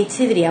want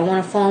creativity. I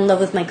want to fall in love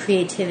with my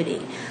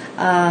creativity.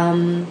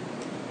 All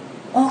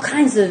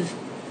kinds of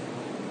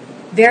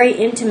very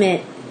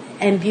intimate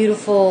and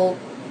beautiful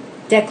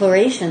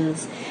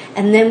declarations.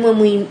 And then when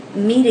we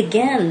meet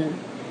again,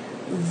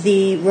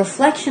 the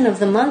reflection of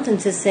the month, and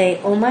to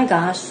say, oh my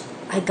gosh,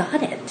 I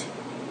got it.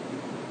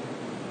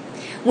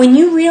 When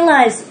you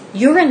realize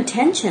your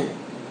intention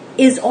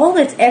is all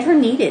that's ever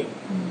needed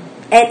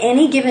at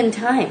any given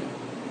time,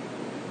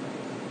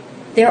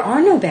 there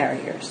are no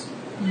barriers.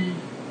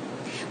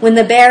 When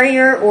the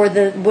barrier or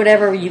the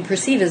whatever you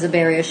perceive as a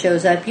barrier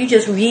shows up, you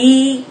just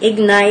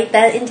reignite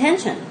that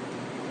intention.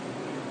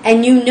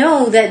 And you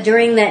know that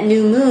during that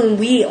new moon,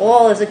 we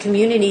all as a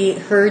community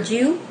heard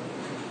you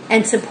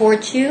and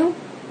support you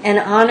and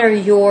honor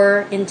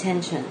your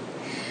intention.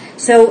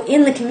 So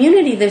in the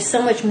community, there's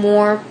so much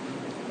more,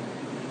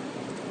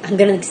 I'm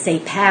going to say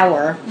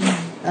power,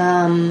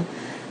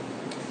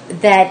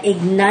 that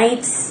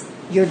ignites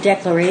your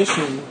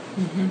declaration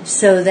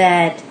so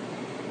that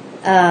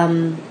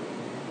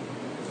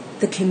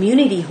the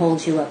community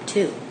holds you up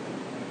too.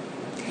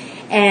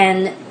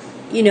 And,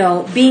 you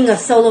know, being a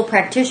solo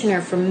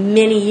practitioner for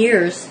many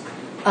years,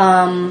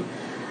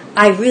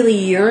 I really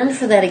yearned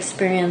for that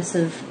experience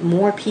of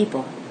more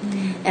people.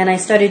 And I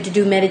started to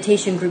do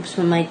meditation groups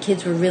when my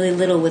kids were really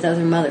little with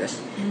other mothers.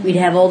 We'd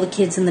have all the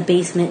kids in the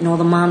basement and all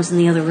the moms in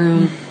the other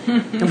room.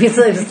 It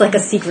was like a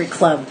secret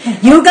club.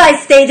 You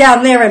guys stay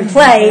down there and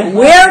play.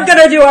 We're going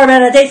to do our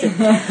meditation.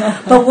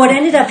 But what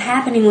ended up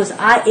happening was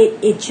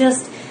it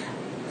just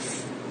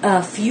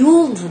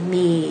fueled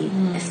me,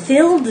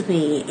 filled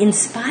me,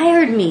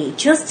 inspired me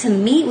just to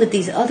meet with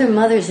these other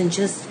mothers and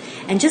just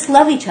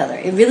love each other.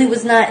 It really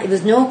was not, it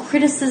was no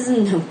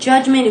criticism, no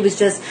judgment. It was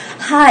just,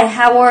 hi,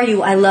 how are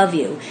you? I love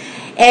you.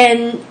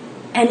 And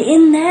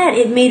in that,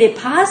 it made it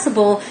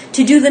possible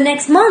to do the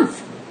next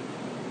month.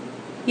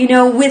 You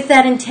know, with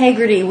that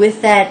integrity,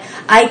 with that,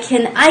 I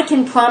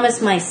can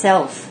promise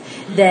myself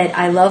that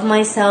I love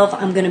myself.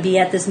 I'm going to be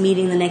at this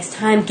meeting the next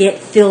time, get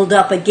filled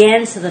up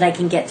again so that I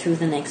can get through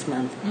the next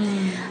month.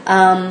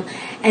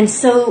 And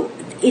so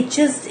it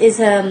just is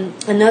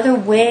another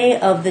way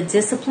of the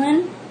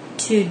discipline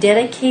to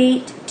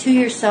dedicate to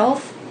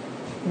yourself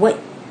what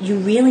you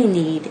really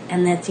need,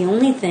 and that the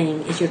only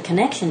thing is your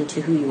connection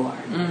to who you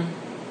are.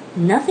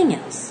 Nothing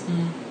else.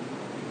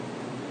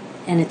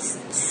 And it's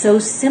so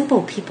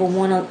simple. People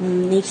want to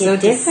make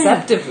it different. So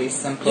deceptively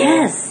simple.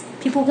 Yes.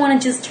 People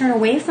want to just turn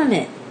away from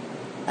it.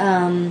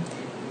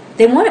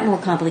 They want it more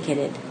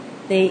complicated.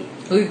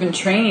 We've been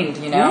trained,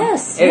 you know?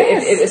 Yes,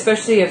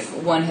 especially if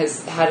one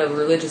has had a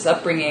religious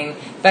upbringing.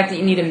 The fact that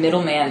you need a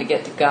middleman to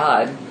get to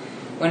God.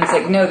 When it's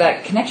like, no,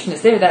 that connection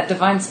is there. That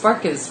divine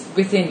spark is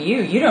within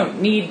you. You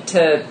don't need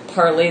to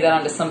parlay that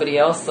onto somebody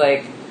else.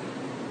 Like,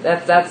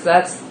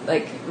 that's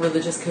like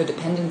religious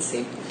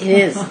codependency. It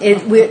is.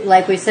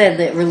 Like we said,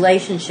 that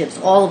relationships,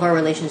 all of our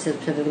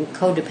relationships have been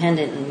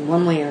codependent in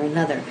one way or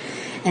another.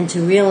 And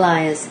to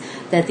realize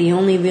that the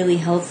only really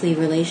healthy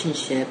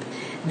relationship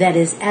that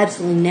is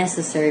absolutely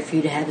necessary for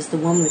you to have is the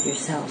one with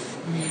yourself.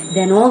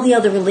 Then all the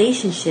other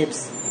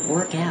relationships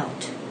work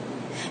out.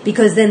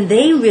 Because then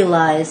they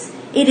realize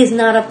it is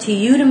not up to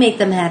you to make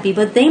them happy,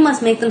 but they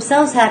must make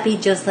themselves happy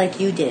just like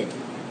you did.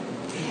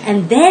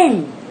 And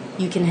then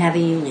you can have a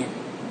union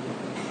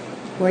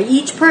where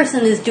each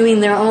person is doing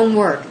their own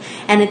work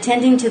and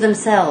attending to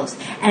themselves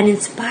and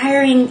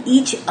inspiring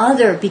each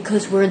other,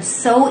 because we're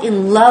so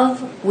in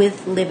love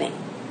with living.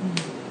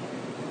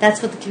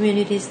 That's what the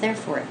community is there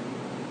for.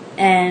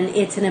 And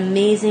it's an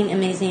amazing,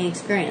 amazing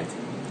experience.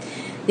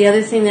 The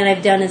other thing that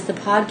I've done is the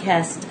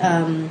podcast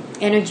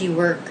energy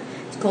work.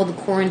 It's called The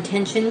Core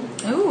Intention.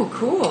 Oh,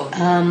 cool.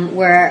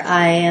 Where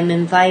I am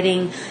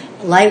inviting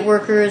light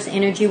workers,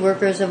 energy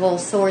workers of all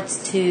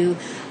sorts to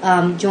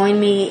join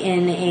me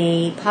in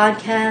a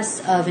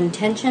podcast of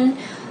intention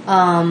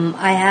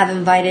I have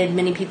invited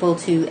many people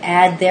to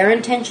add their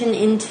intention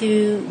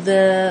into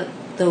the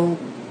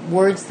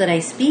words that I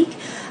speak.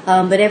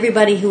 But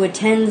everybody who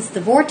attends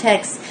the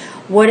Vortex,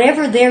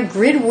 whatever their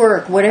grid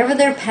work, whatever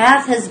their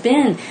path has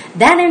been,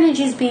 that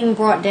energy is being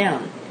brought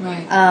down.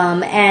 Right.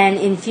 And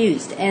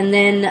infused. And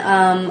then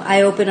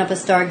I open up a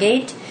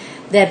Stargate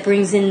that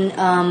brings in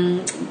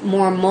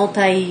more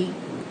multiverse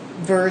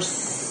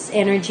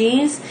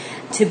energies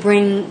to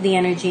bring the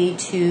energy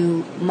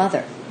to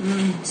Mother,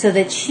 so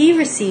that she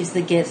receives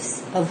the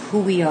gifts of who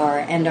we are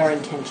and our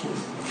intention.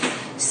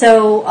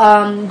 So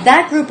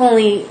that group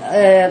only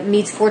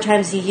meets 4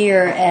 times a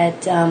year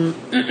at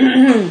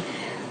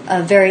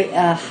very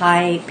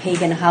high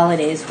pagan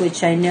holidays,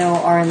 which I know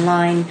are in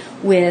line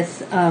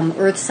with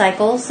Earth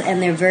cycles,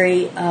 and they're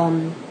very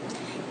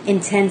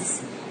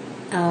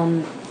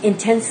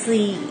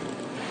intensely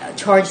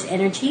charged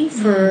energy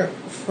for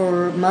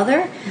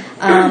Mother,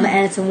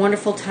 and it's a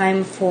wonderful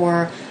time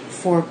for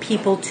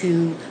people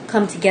to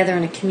come together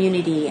in a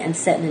community and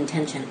set an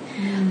intention.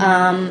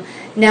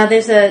 Now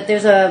there's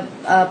a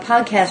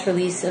podcast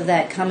release of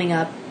that coming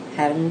up.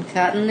 Haven't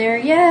gotten there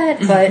yet,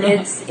 but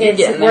it's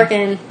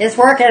working. It's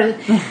working.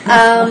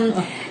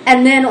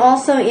 And then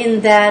also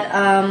in that,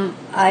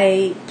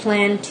 I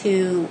plan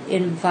to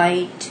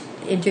invite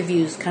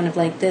interviews kind of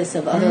like this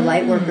of other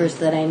light workers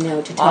that I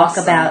know to talk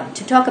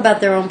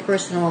about their own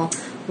personal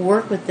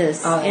work with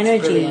this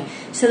energy, brilliant.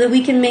 so that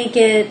we can make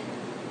it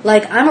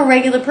like I'm a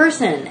regular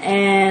person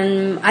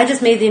and I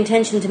just made the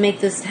intention to make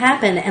this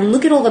happen, and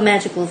look at all the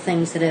magical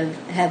things that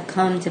have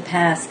come to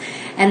pass,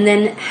 and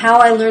then how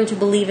I learned to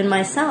believe in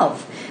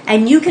myself.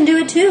 And you can do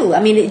it too.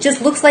 I mean, it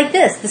just looks like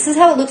this. This is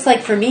how it looks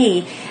like for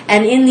me.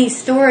 And in these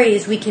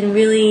stories, we can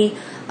really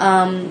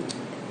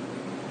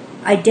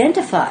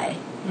identify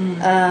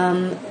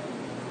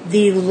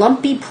the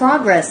lumpy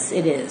progress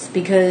it is,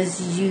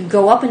 because you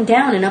go up and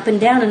down and up and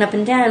down and up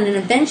and down, and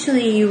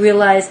eventually you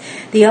realize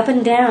the up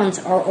and downs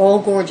are all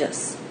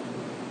gorgeous,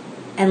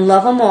 and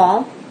love them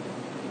all.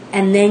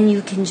 And then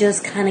you can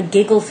just kind of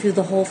giggle through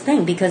the whole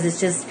thing, because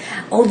it's just,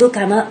 oh, look,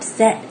 I'm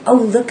upset. Oh,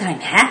 look, I'm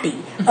happy.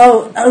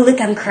 Oh,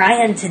 look, I'm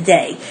crying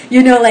today.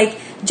 You know, like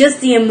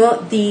just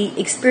the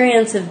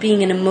experience of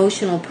being an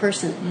emotional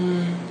person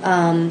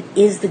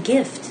is the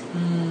gift.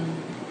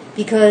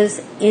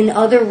 Because in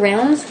other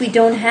realms, we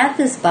don't have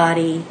this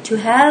body to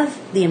have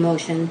the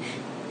emotion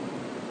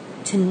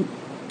to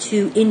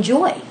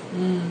enjoy.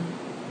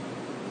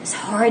 It's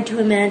hard to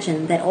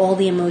imagine that all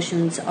the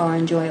emotions are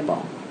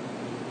enjoyable.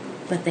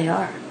 But they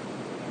are.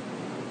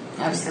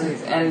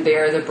 Absolutely. And they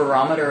are the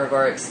barometer of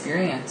our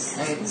experience.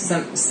 I mean,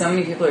 so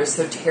many people are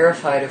so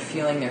terrified of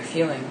feeling their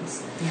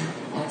feelings. Yeah.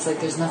 And it's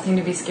like, there's nothing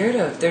to be scared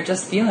of. They're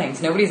just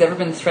feelings. Nobody's ever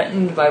been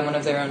threatened by one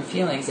of their own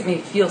feelings. It may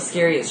feel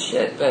scary as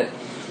shit, but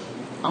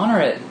honor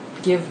it.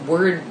 Give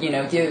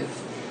give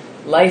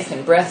life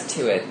and breath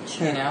to it.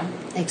 Sure. You know?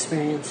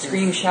 Experience.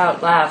 Scream,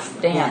 shout,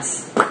 laugh,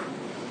 dance.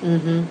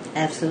 Yeah.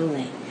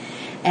 Absolutely.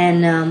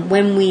 And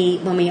when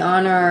we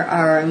honor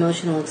our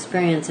emotional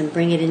experience and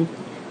bring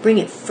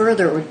it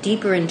further or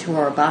deeper into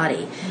our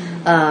body,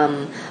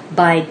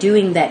 by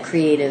doing that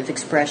creative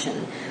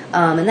expression,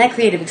 and that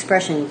creative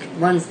expression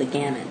runs the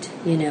gamut.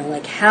 You know,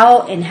 like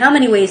in how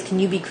many ways can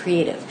you be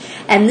creative?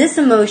 And this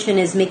emotion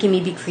is making me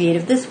be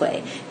creative this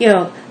way. You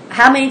know,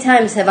 how many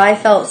times have I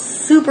felt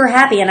super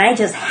happy and I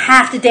just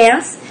have to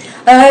dance?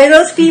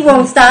 Those feet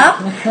won't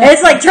stop. And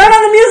it's like, turn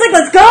on the music,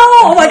 let's go.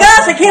 Oh my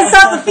gosh, I can't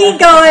stop the feet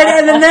going.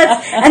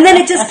 And then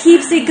it just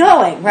keeps it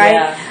going, right?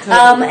 Yeah,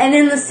 totally. And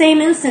in the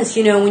same instance,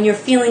 you know, when you're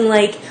feeling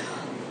like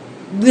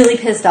really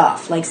pissed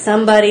off, like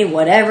somebody,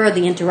 whatever,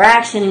 the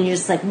interaction, and you're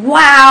just like,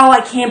 wow,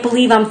 I can't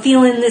believe I'm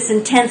feeling this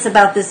intense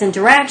about this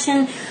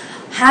interaction.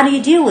 How do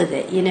you deal with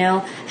it, you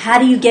know? How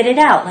do you get it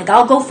out? Like,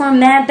 I'll go for a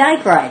mad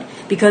bike ride,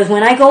 because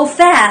when I go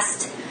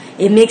fast,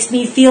 it makes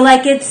me feel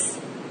like it's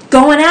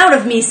going out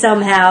of me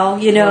somehow,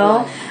 you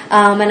know.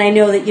 And I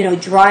know that, you know,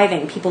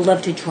 driving, people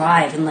love to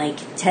drive and like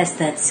test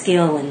that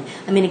skill, and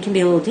I mean, it can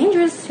be a little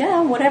dangerous,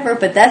 yeah, whatever,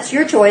 but that's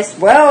your choice.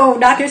 Whoa,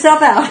 knock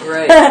yourself out.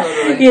 Right,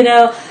 totally. You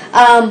know,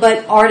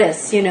 but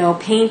artists, you know,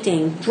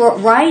 painting,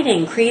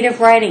 writing, creative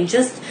writing,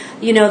 just,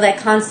 you know, that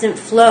constant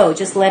flow,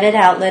 just let it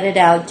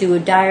out, do a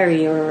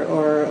diary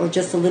or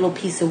just a little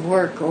piece of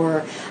work,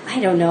 or I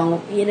don't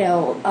know, you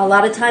know, a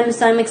lot of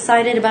times I'm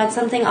excited about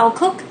something, I'll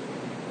cook.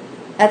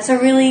 It's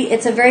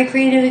a very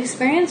creative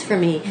experience for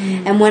me.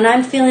 And when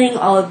I'm feeling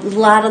a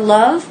lot of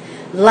love,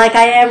 like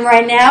I am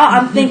right now,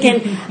 I'm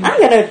thinking, I'm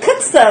going to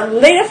cook some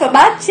later for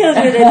my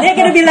children, and they're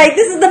going to be like,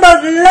 this is the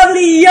most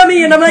lovely,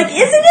 yummy, and I'm like,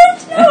 isn't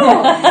it?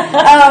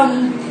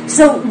 No.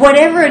 So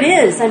whatever it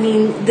is, I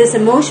mean, this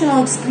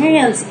emotional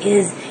experience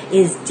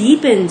is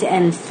deepened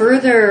and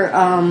further,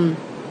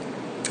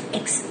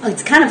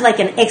 it's kind of like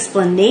an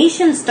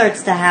explanation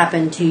starts to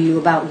happen to you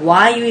about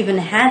why you even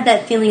had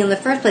that feeling in the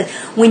first place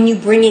when you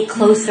bring it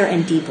closer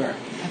and deeper.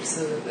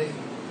 Absolutely.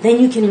 Then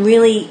you can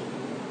really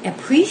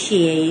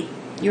appreciate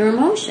your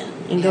emotion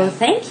and go,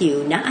 thank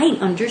you. Now I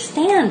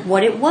understand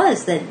what it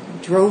was that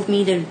drove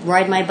me to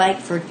ride my bike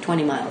for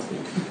 20 miles.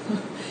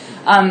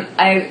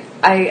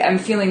 I'm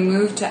feeling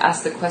moved to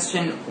ask the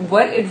question,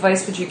 what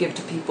advice would you give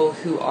to people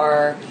who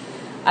are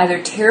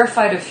either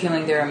terrified of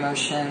feeling their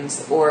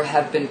emotions or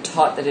have been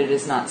taught that it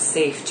is not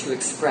safe to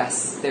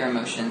express their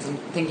emotions? I'm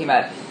thinking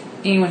about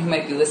anyone who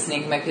might be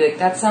listening who might be like,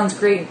 that sounds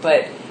great,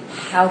 but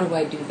how do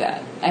I do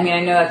that? I mean,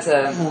 I know that's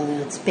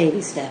it's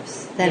baby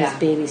steps. That is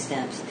baby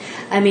steps.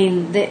 I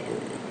mean,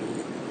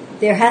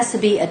 there has to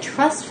be a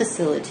trust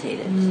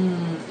facilitated.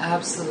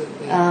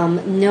 Absolutely.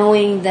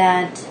 Knowing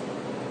that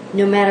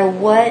no matter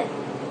what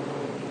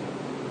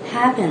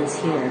happens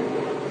here,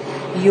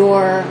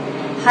 your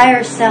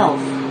higher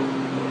self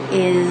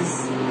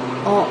is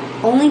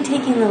only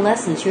taking the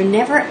lessons. You're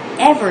never,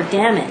 ever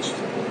damaged,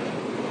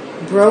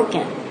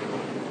 broken,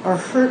 or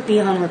hurt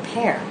beyond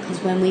repair. Because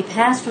when we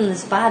pass from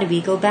this body,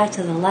 we go back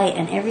to the light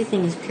and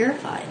everything is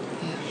purified.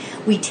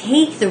 We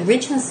take the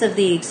richness of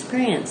the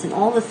experience and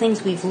all the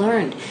things we've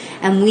learned,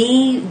 and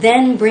we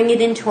then bring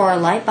it into our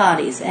light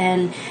bodies,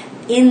 and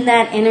in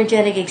that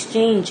energetic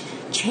exchange,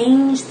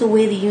 change the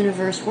way the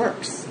universe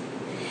works.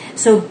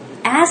 So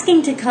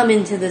asking to come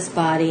into this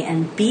body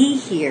and be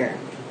here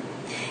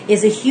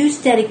is a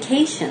huge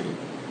dedication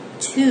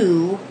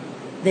to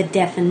the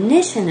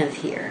definition of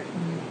here.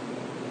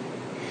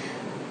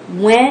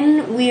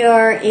 When we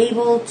are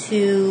able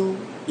to,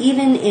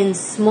 even in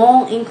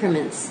small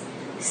increments,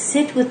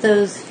 sit with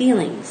those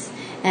feelings,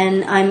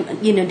 and I'm,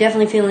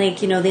 definitely feeling like,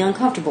 the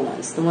uncomfortable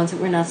ones, the ones that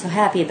we're not so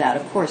happy about.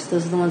 Of course,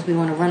 those are the ones we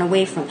want to run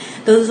away from.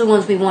 Those are the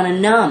ones we want to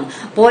numb.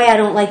 Boy, I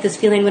don't like this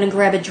feeling. I'm going to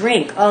grab a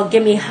drink. Oh,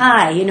 get me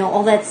high.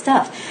 All that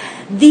stuff.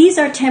 These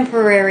are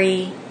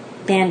temporary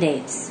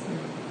Band-Aids.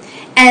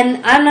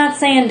 And I'm not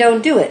saying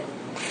don't do it.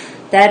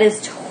 That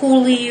is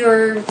totally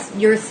your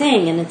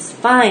thing, and it's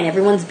fine.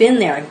 Everyone's been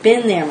there. I've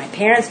been there. My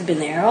parents have been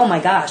there. Oh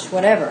my gosh,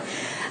 whatever.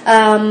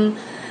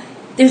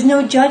 There's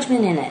no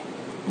judgment in it.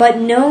 But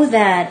know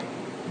that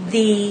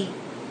the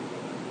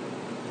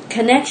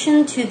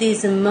connection to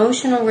these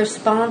emotional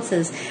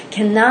responses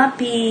cannot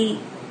be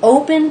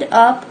opened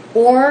up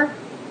or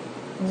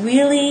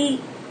really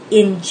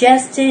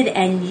ingested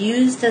and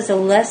used as a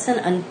lesson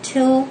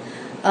until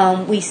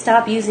we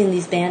stop using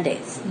these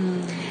Band-Aids.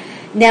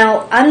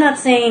 Now, I'm not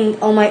saying,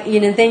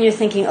 then you're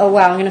thinking, oh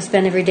wow, I'm going to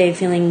spend every day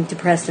feeling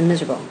depressed and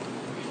miserable.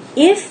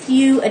 If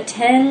you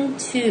attend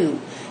to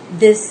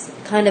this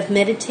kind of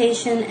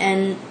meditation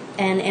and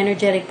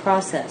energetic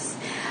process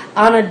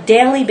on a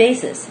daily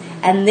basis,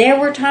 and there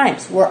were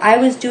times where I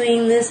was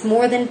doing this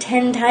more than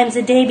 10 times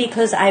a day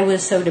because I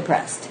was so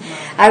depressed.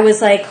 I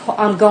was like,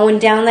 I'm going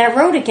down that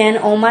road again,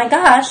 oh my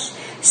gosh,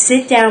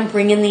 sit down,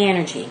 bring in the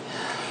energy.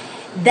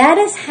 That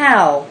is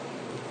how,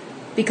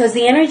 because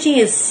the energy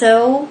is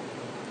so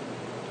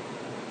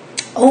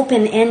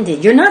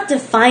open-ended. You're not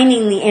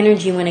defining the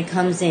energy when it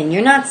comes in.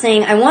 You're not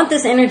saying, I want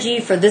this energy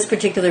for this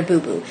particular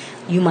boo-boo.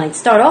 You might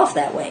start off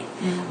that way.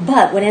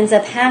 But what ends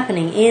up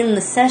happening in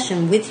the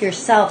session with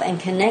yourself and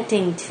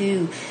connecting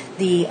to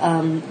the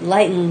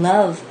light and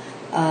love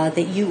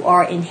that you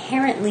are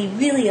inherently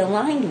really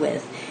aligned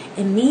with,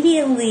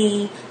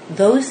 immediately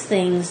those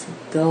things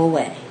go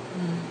away.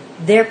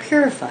 They're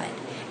purified.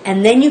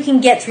 And then you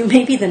can get through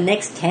maybe the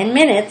next 10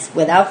 minutes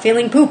without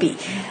feeling poopy.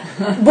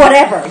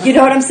 Whatever, you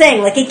know what I'm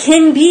saying? Like it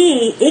can,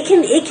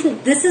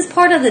 this is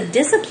part of the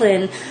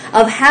discipline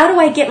of how do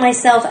I get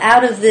myself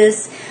out of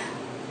this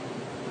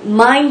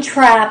mind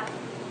trap,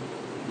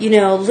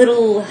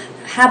 little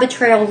habit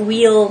trail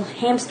wheel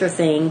hamster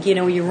thing,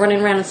 where you're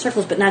running around in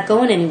circles but not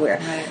going anywhere.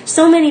 Right.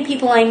 So many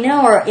people I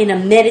know are in a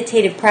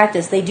meditative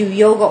practice. They do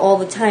yoga all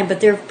the time, but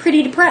they're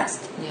pretty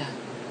depressed. Yeah.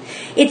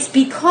 It's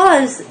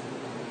because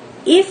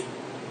if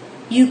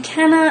you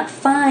cannot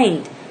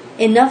find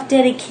enough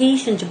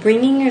dedication to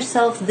bringing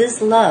yourself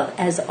this love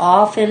as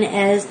often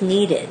as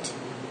needed,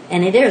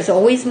 and there's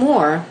always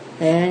more,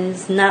 and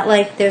it's not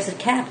like there's a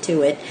cap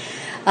to it,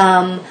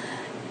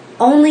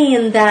 only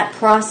in that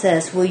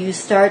process will you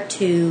start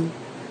to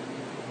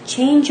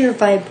change your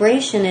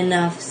vibration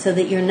enough so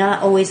that you're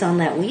not always on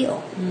that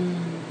wheel.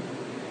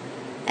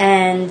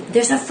 And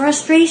there's a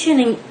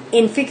frustration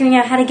in figuring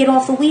out how to get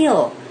off the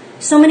wheel.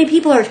 So many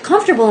people are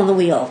comfortable on the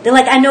wheel. They're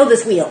like, I know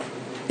this wheel.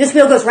 This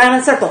wheel goes round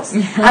in circles.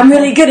 I'm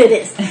really good at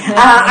this.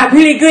 I'm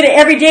really good at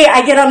every day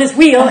I get on this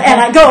wheel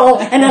and I go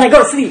and then I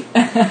go to sleep.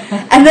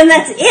 And then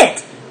that's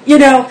it.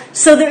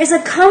 So there is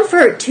a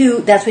comfort to,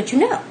 that's what you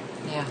know.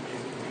 Yeah.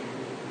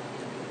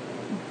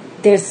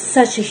 There's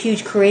such a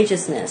huge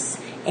courageousness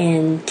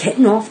in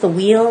getting off the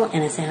wheel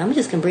and I say, I'm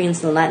just going to bring in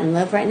some light and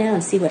love right now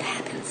and see what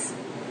happens.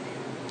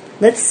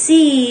 Let's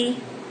see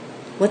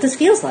what this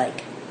feels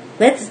like.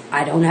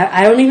 I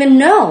don't even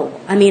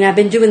know. I mean, I've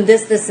been doing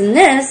this,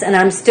 and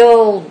I'm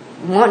still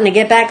wanting to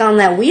get back on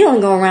that wheel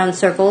and go around in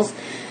circles.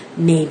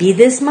 Maybe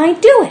this might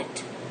do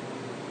it.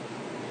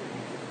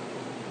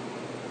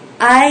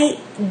 I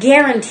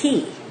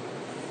guarantee,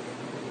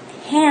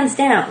 hands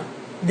down,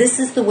 this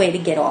is the way to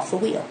get off the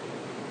wheel.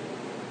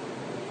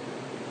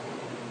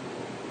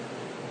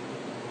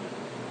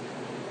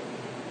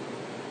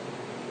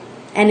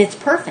 And it's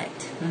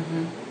perfect.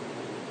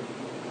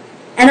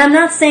 And I'm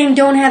not saying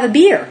don't have a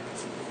beer.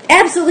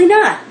 Absolutely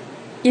not.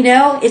 You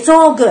know, it's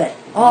all good.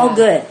 All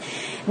good.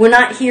 We're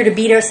not here to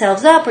beat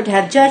ourselves up or to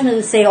have judgment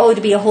and say, oh,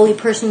 to be a holy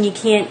person you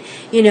can't,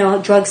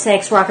 drug,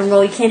 sex, rock and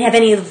roll, you can't have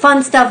any of the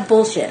fun stuff.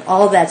 Bullshit.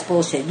 All of that's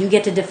bullshit. You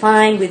get to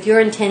define with your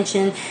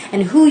intention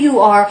and who you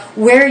are,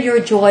 where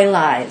your joy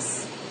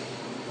lies.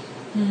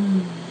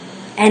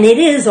 And it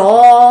is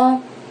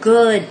all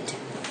good.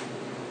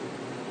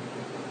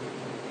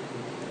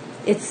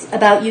 It's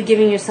about you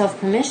giving yourself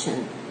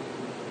permission.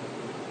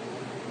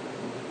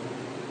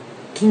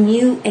 Can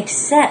you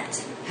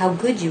accept how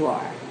good you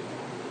are?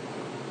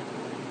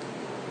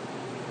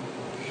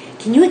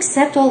 Can you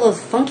accept all those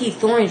funky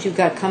thorns you've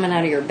got coming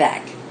out of your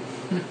back?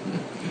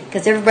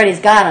 Because everybody's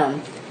got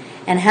them.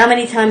 And how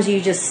many times are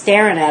you just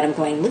staring at them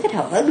going, look at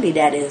how ugly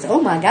that is.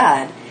 Oh, my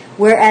God.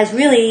 Whereas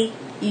really,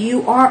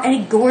 you are a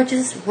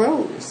gorgeous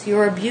rose.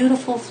 You're a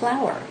beautiful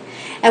flower.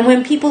 And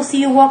when people see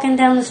you walking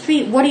down the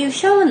street, what are you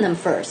showing them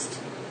first?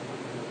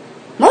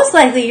 Most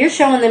likely, you're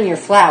showing them your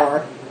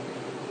flower.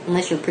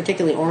 Unless you're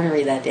particularly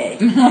ornery that day.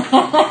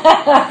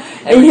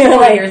 And you're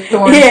like,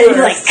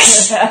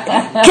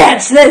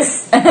 catch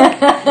this.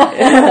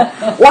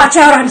 Watch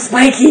out, I'm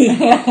spiky.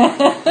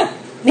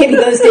 Maybe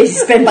those days you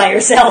spend by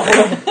yourself.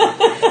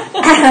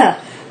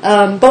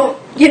 But,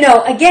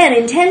 again,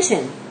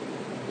 intention.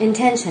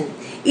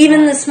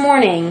 Even this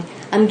morning,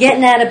 I'm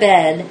getting out of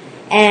bed,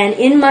 and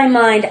in my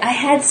mind, I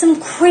had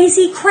some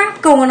crazy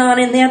crap going on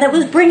in there that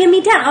was bringing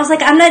me down. I was like,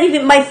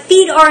 my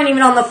feet aren't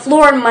even on the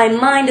floor, and my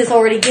mind is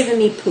already giving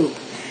me poop.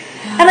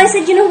 And I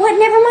said, you know what,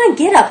 never mind,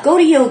 get up, go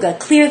to yoga,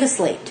 clear the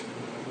slate.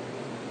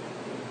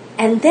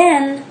 And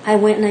then I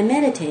went and I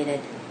meditated.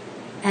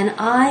 And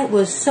I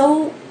was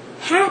so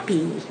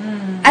happy.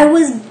 I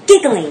was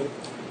giggling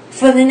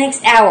for the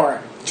next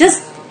hour.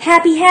 Just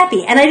happy.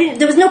 And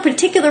there was no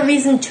particular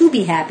reason to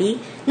be happy.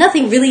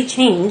 Nothing really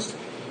changed,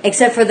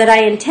 except for that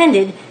I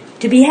intended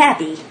to be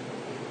happy.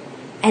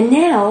 And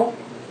now,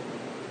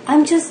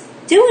 I'm just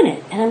doing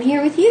it, and I'm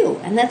here with you,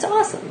 and that's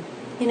awesome.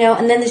 And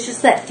then there's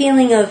just that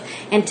feeling of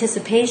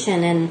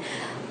anticipation and,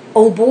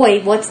 oh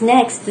boy, what's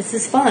next? This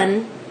is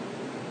fun.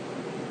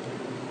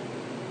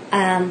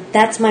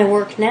 That's my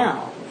work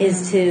now,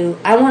 is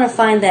I want to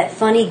find that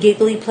funny,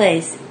 giggly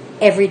place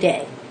every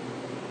day.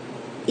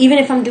 Even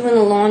if I'm doing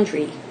the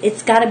laundry,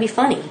 it's got to be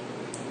funny.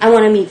 I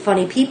want to meet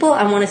funny people,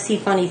 I want to see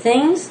funny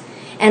things,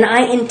 and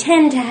I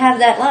intend to have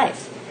that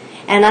life.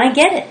 And I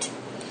get it.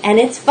 And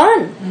it's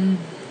fun.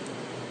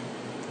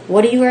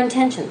 What are your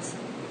intentions?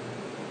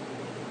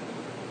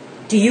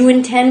 Do you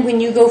intend when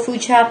you go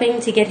food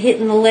shopping to get hit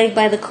in the leg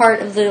by the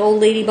cart of the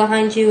old lady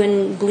behind you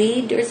and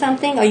bleed or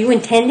something? Are you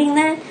intending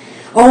that?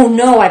 Oh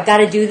no, I've got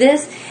to do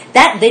this.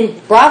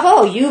 Then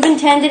bravo, you've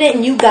intended it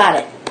and you got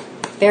it.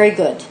 Very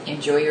good.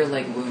 Enjoy your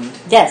leg wound.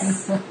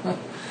 Yes.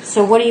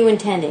 So what are you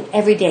intending?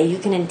 Every day you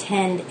can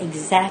intend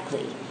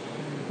exactly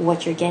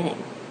what you're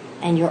getting.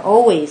 And you're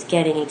always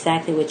getting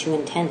exactly what you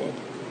intended.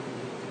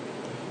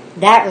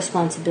 That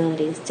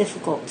responsibility is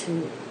difficult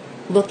to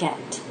look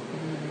at.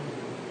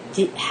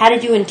 How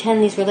did you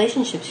intend these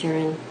relationships you're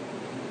in?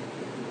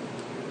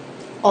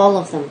 All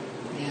of them.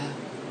 Yeah.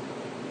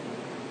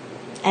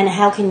 And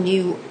how can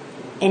you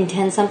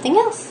intend something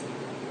else?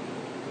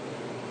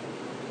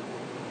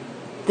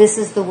 This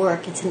is the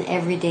work. It's an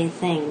everyday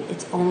thing.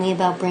 It's only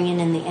about bringing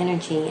in the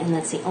energy, and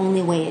that's the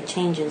only way it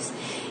changes.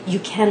 You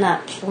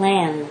cannot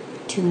plan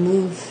to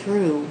move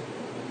through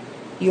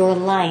your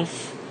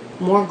life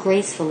more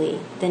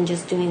gracefully than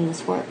just doing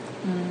this work.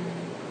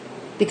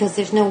 Because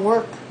there's no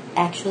work,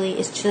 actually.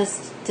 It's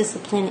just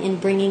discipline in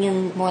bringing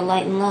in more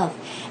light and love.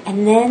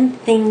 And then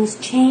things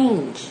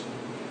change.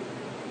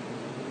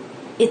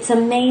 It's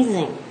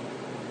amazing.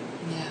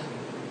 Yeah.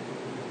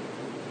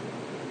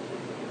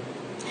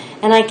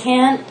 And I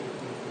can't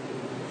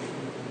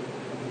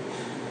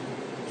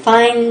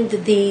find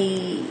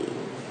the...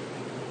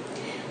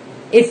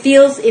 It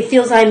feels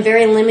I'm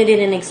very limited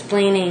in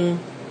explaining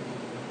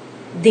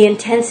the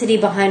intensity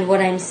behind what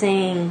I'm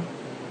saying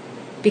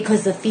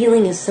because the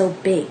feeling is so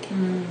big.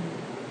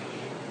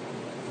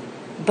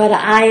 But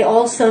I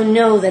also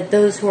know that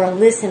those who are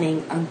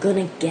listening are going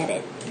to get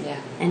it. Yeah.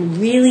 And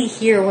really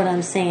hear what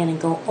I'm saying and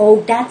go,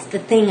 oh, that's the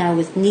thing I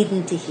was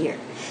needing to hear.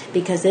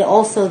 Because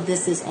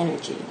this is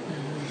energy.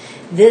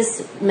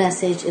 This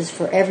message is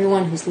for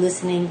everyone who's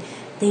listening.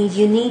 Then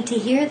you need to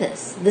hear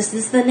this. This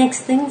is the next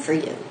thing for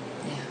you.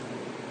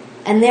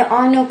 And there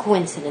are no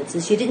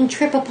coincidences. You didn't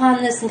trip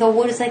upon this and go,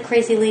 what is that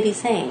crazy lady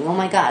saying? Oh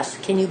my gosh,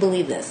 can you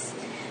believe this?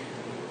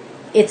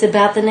 It's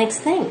about the next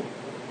thing.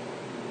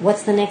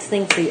 What's the next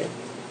thing for you?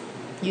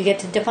 You get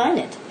to define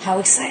it. How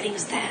exciting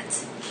is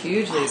that?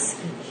 Hugely.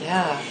 Awesome.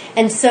 Yeah.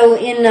 And so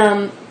in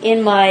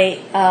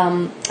my,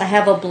 I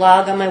have a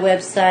blog on my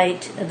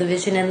website,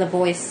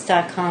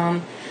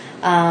 thevisionandthevoice.com,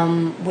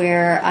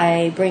 where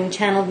I bring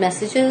channeled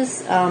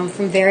messages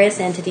from various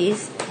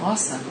entities.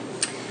 Awesome.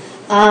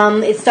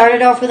 It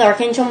started off with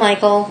Archangel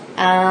Michael,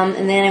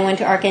 and then I went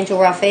to Archangel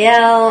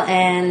Raphael,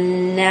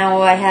 and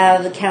now I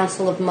have the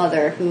Council of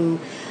Mother, who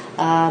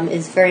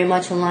is very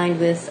much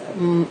aligned with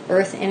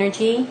Earth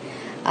energy.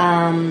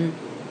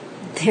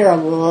 there are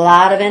a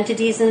lot of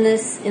entities in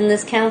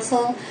this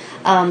council.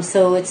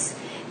 So it's,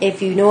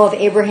 if you know of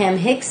Abraham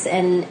Hicks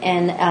and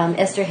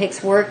Esther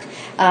Hicks' work,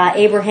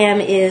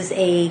 Abraham is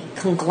a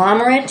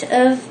conglomerate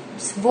of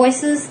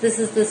voices. This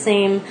is the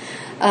same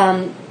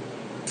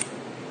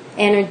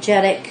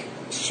energetic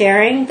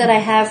sharing that I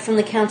have from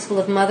the Council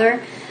of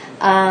Mother.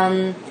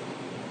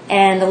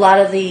 And a lot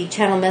of the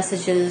channel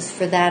messages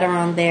for that are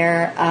on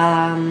there.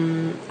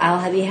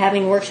 I'll be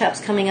having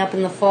workshops coming up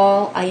in the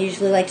fall. I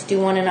usually like to do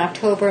one in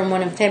October and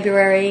one in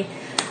February,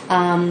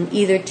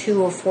 either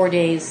 2 or 4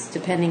 days,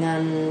 depending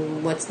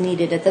on what's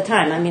needed at the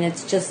time. I mean,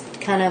 it's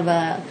just kind of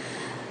a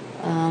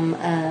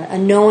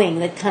knowing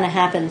that kind of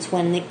happens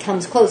when it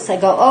comes close. I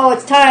go, oh,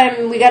 it's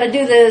time, we got to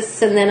do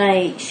this, and then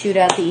I shoot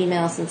out the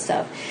emails and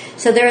stuff.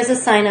 So there is a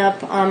sign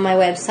up on my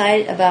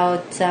website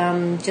about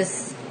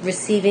just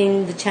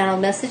receiving the channel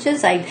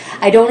messages. I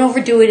don't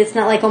overdo it. It's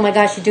not like, oh my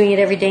gosh, you're doing it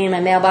every day and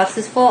my mailbox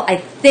is full. I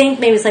think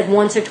maybe it's like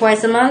once or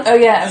twice a month. Oh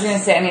yeah, I was going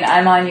to say, I mean,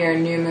 I'm on your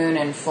new moon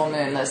and full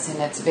moon list, and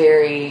it's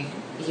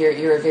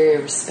you're a very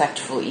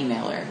respectful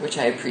emailer, which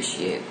I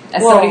appreciate.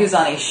 As somebody who's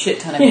on a shit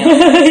ton of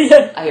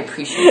mailers, I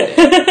appreciate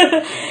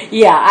it.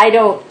 Yeah, I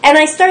don't, and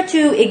I start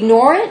to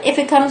ignore it if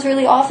it comes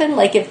really often.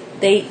 Like if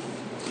they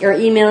are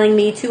emailing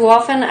me too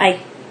often, I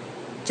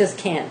just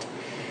can't.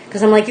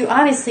 Because I'm like, you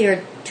obviously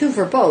are too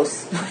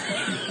verbose.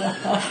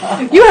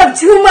 You have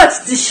too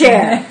much to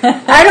share.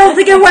 I don't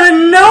think I want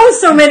to know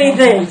so many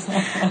things.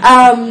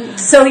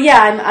 So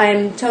yeah,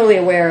 I'm totally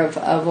aware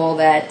of all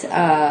that.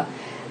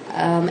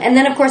 And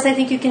then, of course, I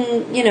think you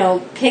can,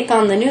 pick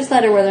on the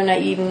newsletter whether or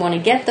not you even want to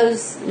get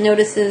those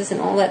notices and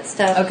all that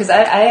stuff. Oh, because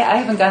I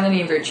haven't gotten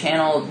any of your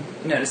channel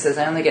notices.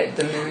 I only get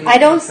the moon. I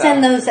don't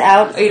send those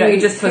out. Oh, you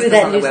just post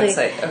them on the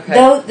website. Okay.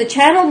 Though the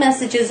channel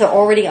messages are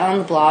already on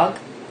the blog.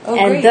 Oh,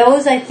 and great.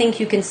 Those I think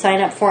you can sign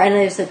up for, and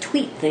there's a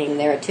tweet thing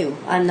there too.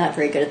 I'm not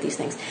very good at these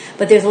things,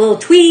 but there's a little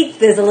tweet,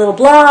 there's a little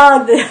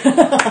blog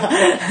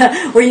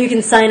where you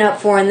can sign up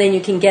for, and then you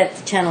can get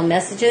the channel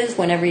messages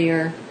whenever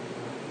you're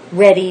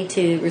ready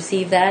to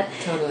receive that.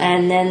 Totally.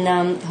 And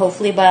then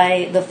hopefully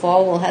by the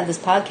fall we'll have this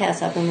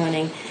podcast up and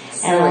running.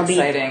 So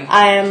exciting.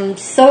 I am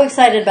so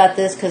excited about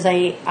this because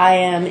I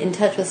am in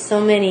touch with so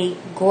many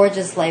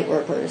gorgeous light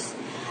workers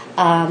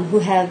who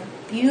have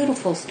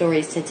beautiful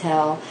stories to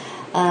tell.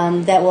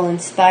 That will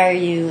inspire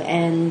you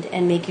and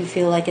make you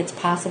feel like it's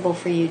possible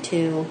for you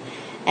too.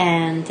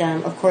 And,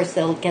 of course,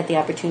 they'll get the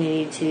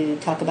opportunity to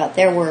talk about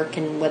their work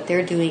and what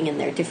they're doing in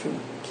their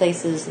different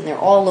places. And they're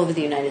all over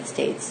the United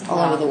States, all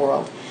over the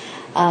world.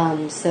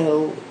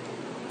 So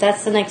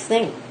that's the next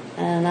thing.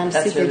 And I'm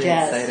super really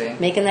jazzed. Exciting.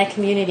 Making that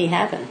community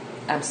happen.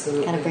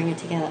 Absolutely. Kind of bring it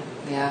together.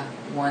 Yeah,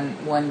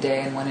 one day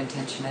and one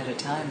intention at a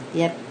time.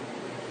 Yep.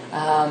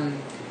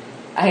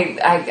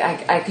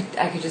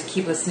 I could just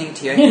keep listening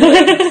to you. I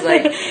feel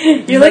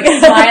like you're like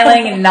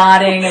smiling and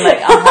nodding and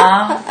like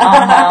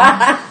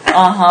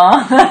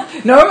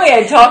Normally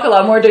I talk a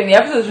lot more during the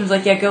episodes. I was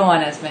like, yeah, go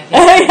on, Esme. Yeah.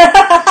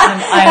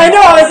 I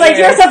know. I was like,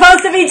 you're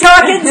supposed to be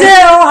talking too.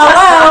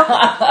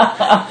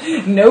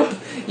 Hello. Nope.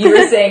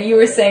 You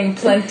were saying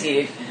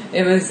plenty.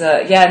 It was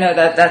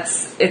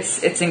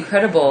it's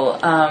incredible.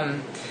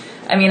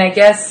 I mean, I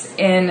guess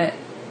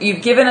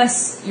you've given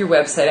us your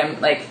website.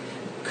 I'm like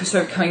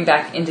sort of coming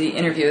back into the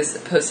interview as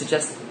opposed to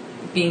just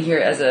being here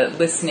as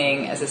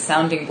a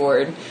sounding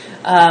board.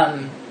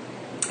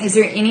 Is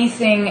there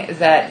anything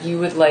that you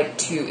would like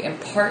to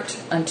impart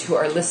unto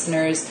our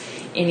listeners?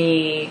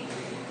 Any,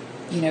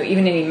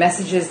 even any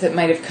messages that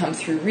might have come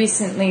through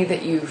recently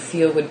that you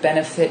feel would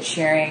benefit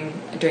sharing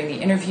during the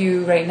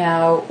interview right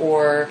now,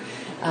 or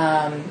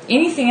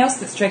anything else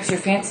that strikes your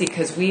fancy?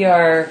 Because we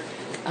are,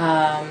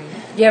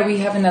 we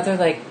have another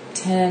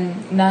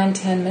 10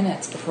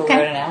 minutes before we're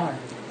at an hour.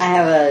 I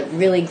have a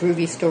really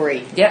groovy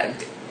story. Yeah,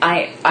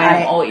 I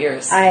am all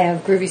ears. I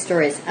have groovy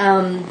stories.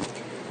 I'm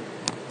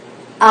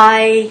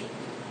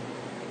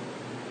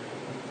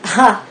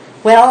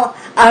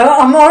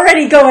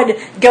already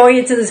going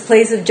into this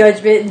place of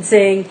judgment and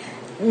saying,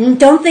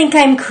 don't think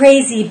I'm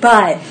crazy,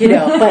 but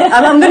but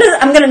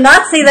I'm gonna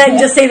not say that and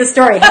just say the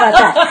story. How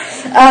about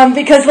that?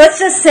 Because let's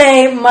just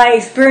say my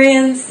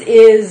experience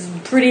is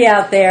pretty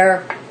out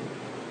there.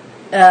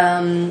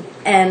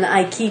 And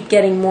I keep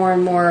getting more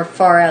and more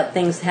far out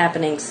things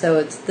happening.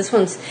 So this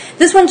one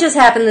just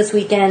happened this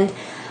weekend.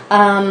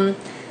 I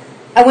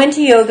went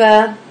to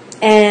yoga,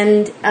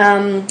 and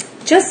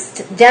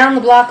just down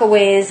the block a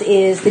ways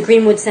is the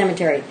Greenwood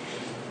Cemetery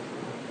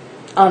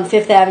on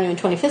 5th Avenue and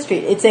 25th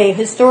Street. It's a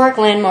historic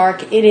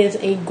landmark. It is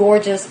a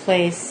gorgeous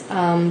place.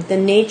 The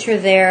nature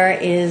there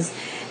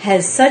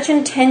has such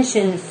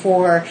intention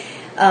for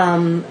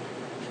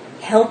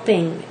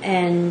helping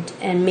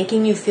and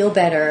making you feel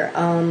better.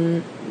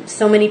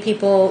 So many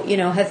people,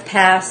 have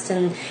passed,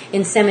 and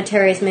in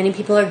cemeteries, many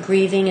people are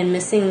grieving and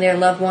missing their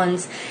loved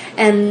ones.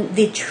 And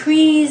the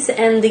trees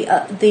and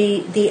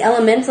the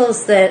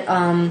elementals that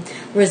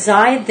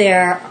reside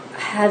there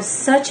have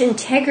such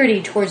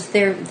integrity towards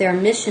their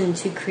mission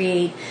to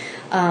create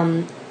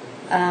an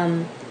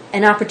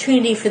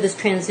opportunity for this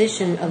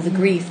transition of the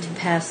grief to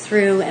pass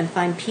through and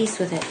find peace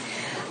with it.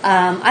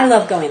 I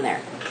love going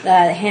there,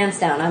 hands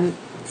down. I'm a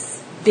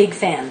big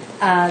fan.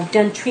 I've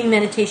done tree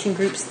meditation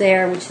groups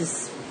there, which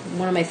is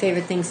one of my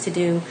favorite things to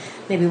do.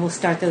 Maybe we'll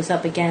start those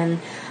up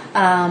again.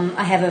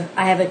 I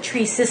have a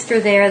tree sister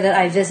there that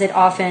I visit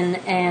often,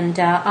 and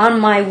on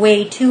my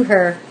way to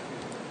her,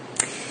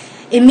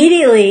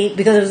 immediately,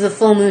 because it was a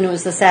full moon, it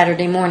was the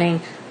Saturday morning,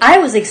 I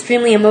was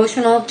extremely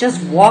emotional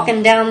just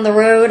walking down the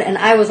road, and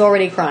I was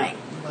already crying.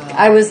 Wow.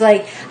 I was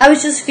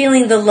just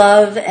feeling the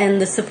love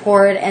and the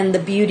support and the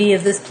beauty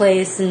of this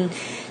place, and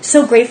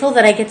so grateful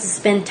that I get to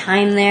spend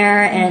time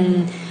there,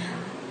 and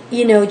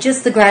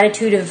just the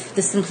gratitude of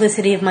the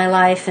simplicity of my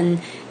life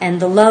and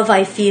the love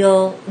I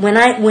feel. When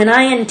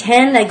I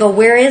intend, I go,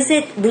 where is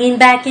it? Lean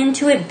back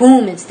into it.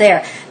 Boom, it's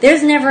there.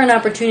 There's never an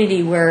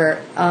opportunity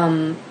where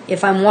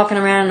if I'm walking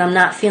around and I'm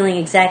not feeling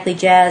exactly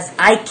jazzed,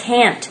 I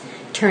can't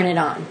turn it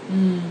on,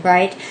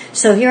 right?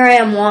 So here I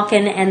am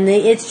walking, and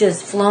it's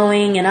just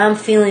flowing, and I'm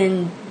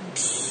feeling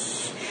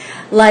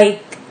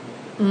like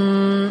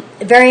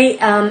very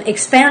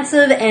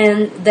expansive,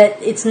 and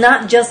that it's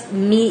not just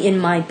me in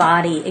my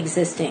body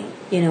existing.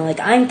 Like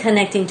I'm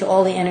connecting to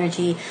all the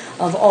energy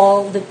of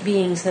all the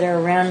beings that are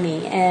around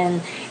me,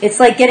 and it's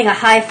like getting a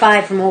high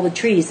five from all the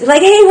trees. It's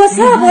like, hey, what's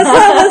up? What's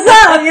up? What's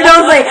up?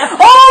 It's like,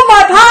 oh,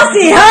 my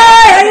posse,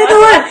 hi, how you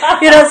doing?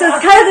 So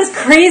it's kind of this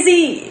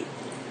crazy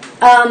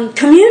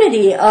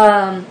community,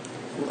 a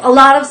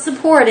lot of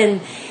support,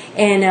 and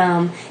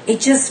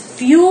it just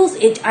fuels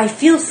it. I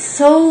feel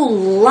so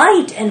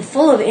light and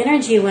full of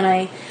energy when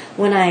I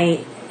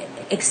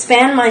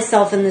expand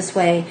myself in this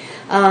way.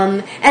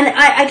 And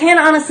I can't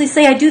honestly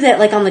say I do that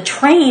like on the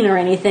train or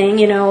anything.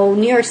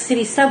 New York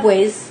City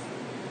subways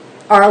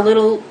are a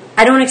little,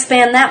 I don't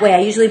expand that way. I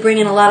usually bring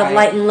in a lot of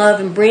light and love,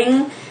 and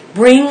bring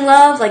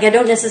love. Like I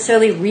don't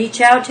necessarily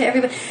reach out to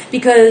everybody,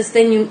 because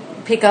then you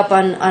pick up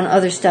on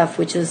other stuff,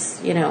 which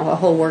is, a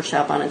whole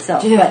workshop on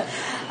itself. Yeah.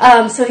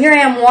 But so here I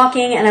am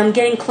walking, and I'm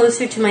getting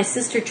closer to my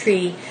sister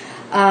tree,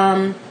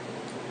 and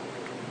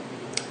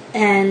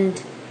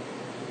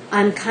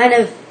I'm kind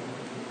of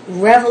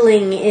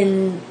reveling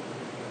in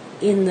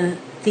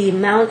the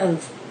amount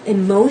of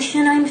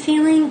emotion I'm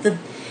feeling.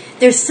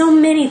 There's so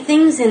many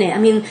things in it. I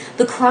mean,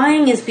 the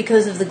crying is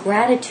because of the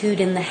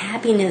gratitude and the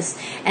happiness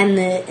and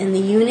the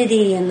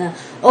unity and the,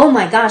 oh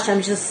my gosh,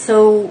 I'm just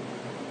so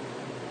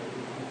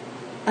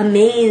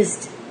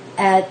amazed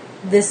at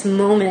this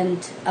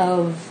moment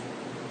of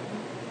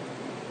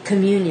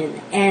communion.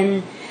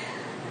 And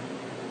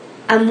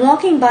I'm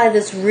walking by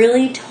this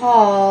really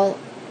tall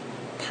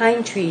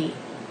pine tree,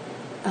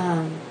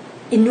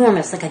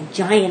 enormous, like a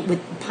giant,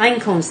 with pine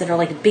cones that are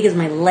like as big as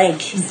my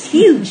leg. She's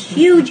huge,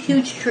 huge,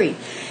 huge tree.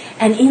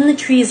 And in the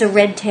tree is a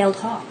red-tailed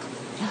hawk.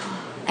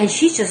 And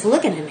she's just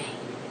looking at me.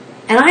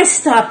 And I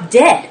stopped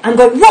dead. I'm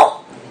going, whoa!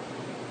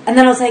 And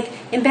then I was like,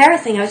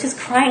 embarrassing. I was just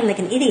crying like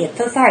an idiot.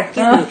 So sorry,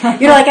 excuse me. I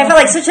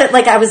felt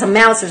like I was a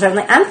mouse or something.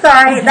 Like, I'm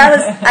sorry.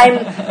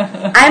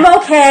 I'm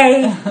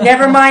okay.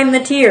 Never mind the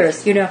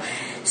tears,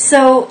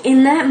 So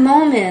in that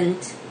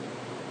moment,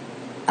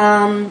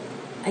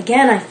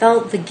 again, I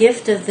felt the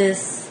gift of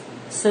this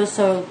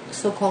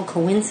so-called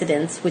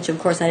coincidence, which of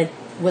course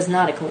was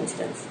not a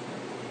coincidence.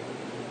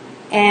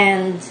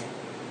 And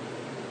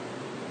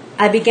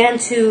I began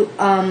to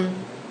kind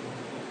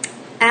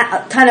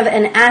of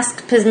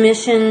ask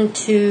permission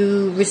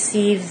to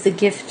receive the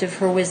gift of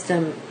her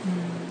wisdom.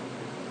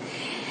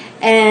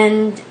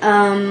 And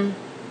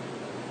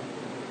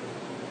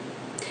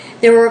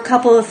there were a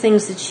couple of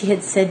things that she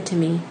had said to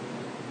me.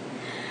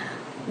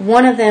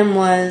 One of them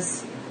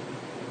was,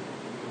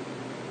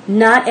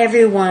 not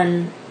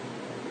everyone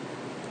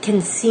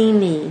can see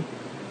me.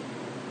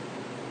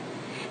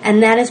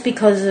 And that is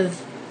because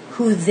of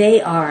who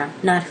they are,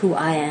 not who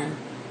I am.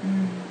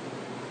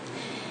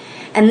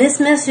 And this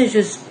message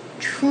was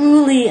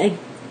truly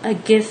a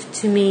gift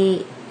to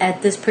me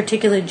at this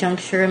particular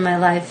juncture in my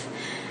life,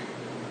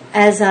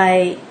 as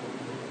I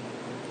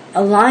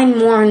align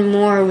more and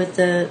more with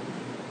the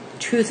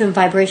truth and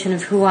vibration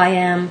of who I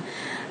am.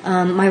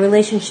 My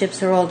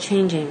relationships are all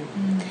changing.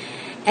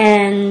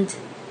 And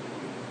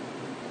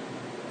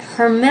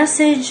her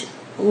message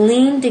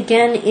leaned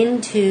again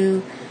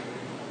into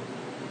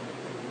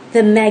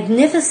the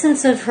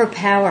magnificence of her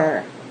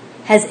power.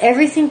 Has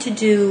everything to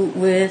do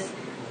with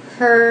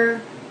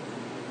her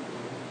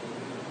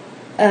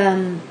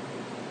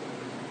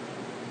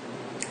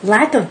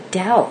lack of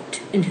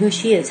doubt in who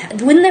she is.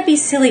 Wouldn't that be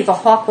silly if a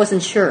hawk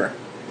wasn't sure?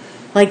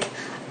 Like,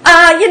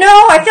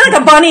 I feel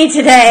like a bunny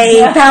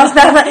today. Bounce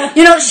back.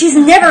 She's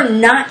never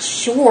not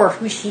sure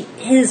who she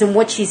is and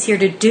what she's here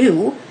to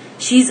do.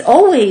 She's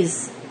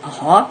always a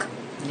hawk.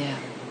 Yeah.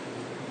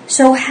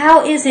 So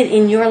how is it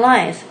in your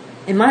life,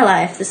 in my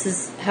life, this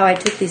is how I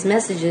took these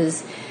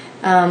messages,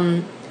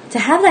 to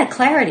have that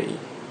clarity?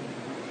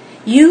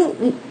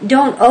 You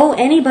don't owe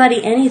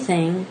anybody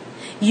anything.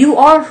 You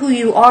are who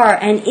you are,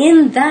 and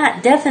in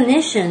that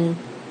definition,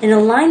 in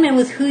alignment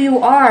with who you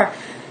are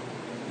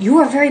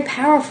very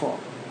powerful.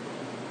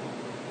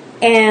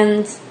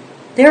 And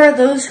there are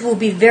those who will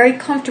be very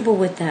comfortable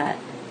with that.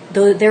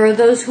 there are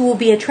those who will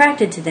be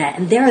attracted to that,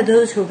 and there are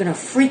those who are going to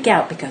freak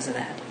out because of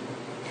that.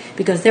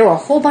 Because there were a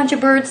whole bunch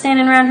of birds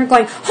standing around her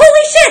going,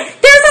 "Holy shit,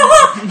 there's a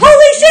hawk!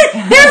 Holy shit,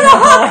 there's a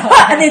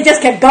hawk!" And they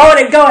just kept going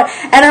and going.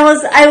 And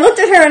I looked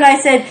at her and I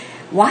said,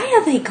 "Why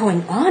are they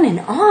going on and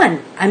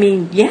on? I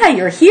mean, yeah,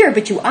 you're here,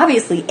 but you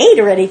obviously ate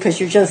already because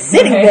you're just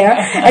sitting there."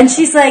 And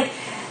she's like,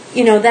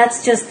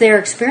 that's just their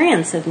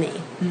experience of me.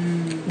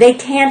 Mm. They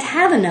can't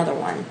have another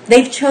one.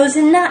 They've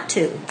chosen not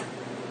to.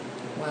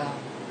 Wow.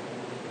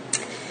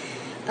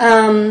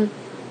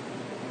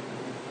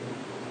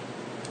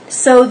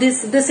 So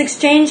this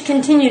exchange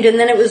continued, and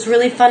then it was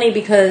really funny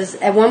because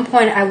at one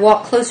point I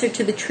walked closer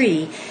to the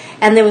tree,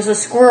 and there was a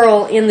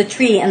squirrel in the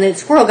tree, and the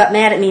squirrel got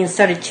mad at me and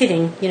started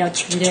chitting, Yeah.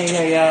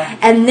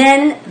 And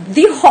then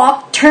the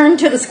hawk turned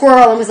to the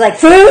squirrel and was like,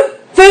 "Food,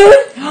 food,"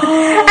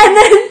 and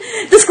then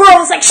the squirrel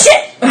was like,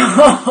 "Shit,"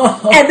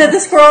 and then the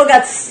squirrel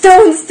got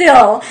stone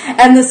still,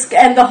 and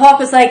the hawk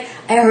was like,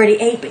 "I already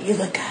ate, but you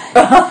look good."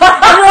 And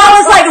I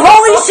was like,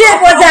 "Holy shit,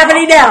 what's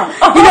happening now?"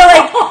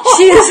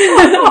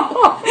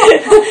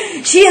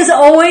 She is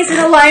always in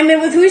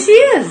alignment with who she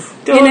is.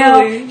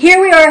 Totally. Here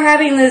we are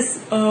having this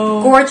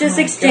gorgeous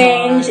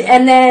exchange, God.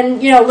 And then,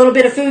 a little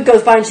bit of food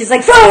goes by, and she's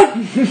like,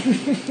 "Food!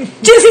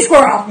 Juicy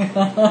squirrel!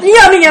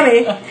 Yummy,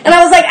 yummy!" And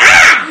I was like,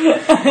 "Ah!"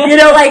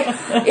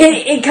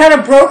 It kind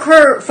of broke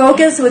her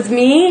focus with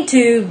me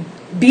to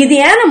be the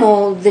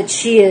animal that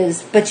she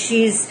is, but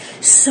she's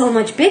so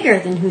much bigger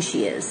than who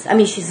she is. I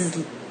mean, she's as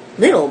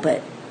little,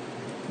 but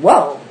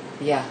whoa.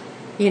 Yeah.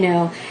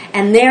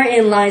 And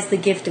therein lies the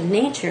gift of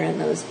nature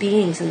and those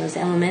beings and those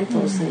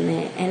elementals and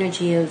the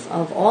energy of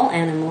all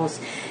animals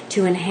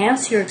to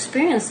enhance your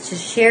experience, to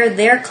share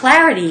their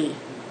clarity.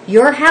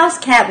 Your house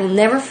cat will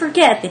never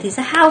forget that he's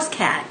a house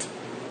cat.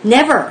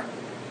 Never.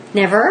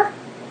 Never.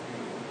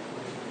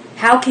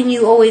 How can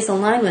you always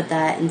align with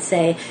that and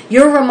say,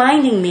 "You're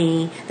reminding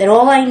me that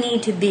all I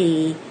need to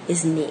be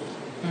is me."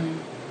 Mm.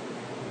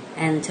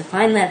 And to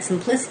find that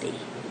simplicity.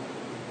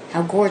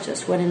 How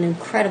gorgeous. What an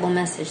incredible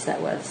message that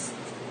was.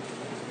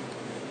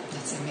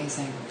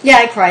 Amazing. Yeah,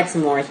 I cried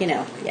some more,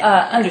 Yeah.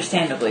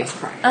 Understandably.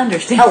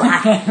 Understandably. A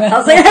lot. I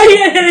was like,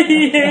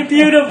 "Yeah,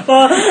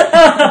 beautiful."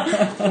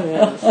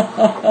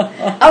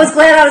 I was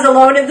glad I was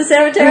alone in the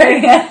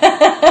cemetery.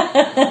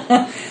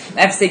 I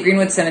have to say,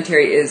 Greenwood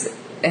Cemetery is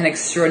an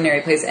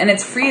extraordinary place, and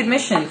it's free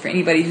admission for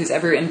anybody who's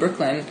ever in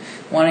Brooklyn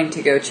wanting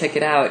to go check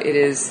it out. It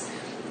is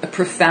a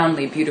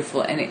profoundly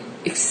beautiful and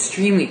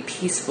extremely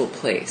peaceful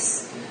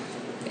place.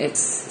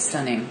 It's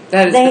stunning.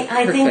 That is perfect.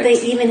 I think they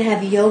even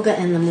have yoga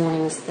in the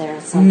mornings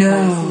there sometimes.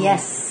 No.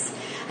 Yes.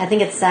 I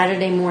think it's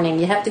Saturday morning.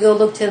 You have to go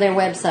look to their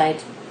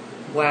website.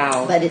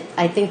 Wow. But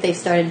I think they've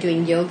started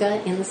doing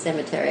yoga in the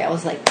cemetery. I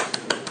was like...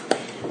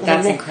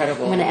 That's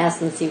incredible. I'm going to ask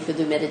them to see if we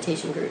do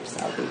meditation groups.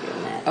 I'll be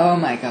doing that. Oh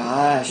my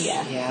gosh.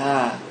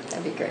 Yeah.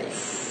 That'd be great.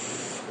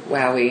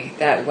 Wowie.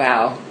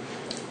 Wow.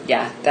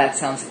 Yeah, that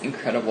sounds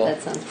incredible.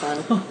 That sounds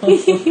fun.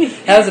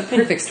 That was a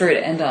perfect story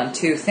to end on,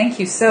 too. Thank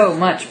you so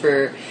much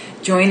for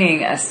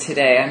joining us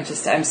today.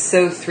 I'm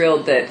so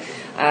thrilled that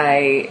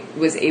I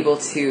was able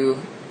to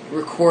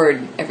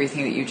record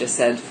everything that you just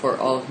said for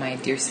all of my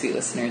dear sweet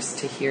listeners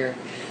to hear.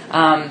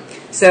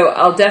 So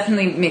I'll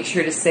definitely make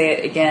sure to say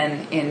it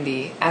again in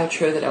the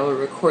outro that I will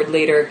record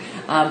later.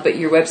 But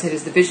your website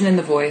is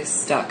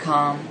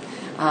thevisionandthevoice.com.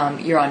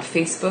 You're on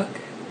Facebook.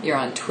 You're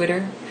on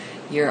Twitter.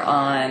 You're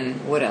on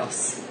what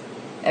else?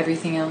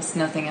 Everything else?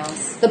 Nothing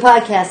else? The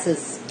podcast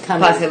is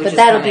coming, but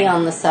that'll be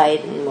on the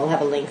site, and we'll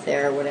have a link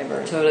there or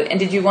whatever. Totally. And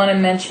did you want to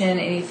mention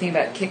anything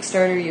about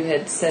Kickstarter? You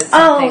had said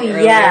something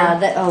earlier.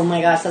 Yeah. Oh,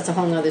 my gosh, that's a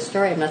whole other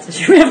story. I'm not so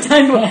sure we have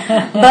time for it.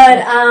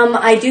 But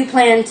I do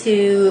plan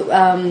to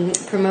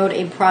promote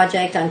a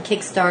project on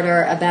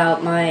Kickstarter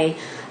about my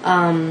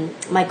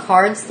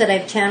cards that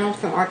I've channeled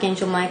from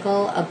Archangel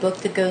Michael, a book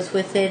that goes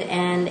with it,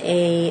 and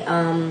a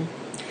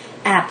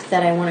app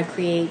that I want to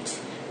create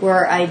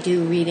where I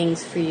do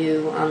readings for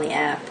you on the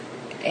app.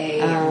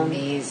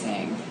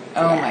 Amazing.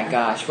 Oh my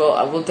gosh. Well,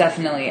 I'll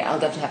definitely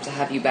have to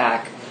have you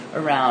back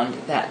around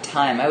that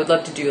time. I would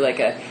love to do like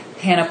a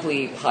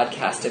panoply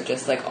podcast of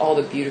just like all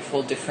the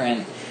beautiful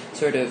different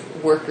sort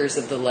of workers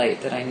of the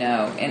light that I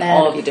know in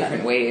all of the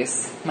different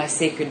ways. My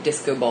sacred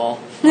disco ball.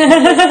 Mirrored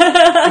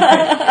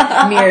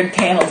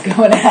panels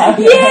going out.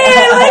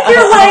 Yeah, like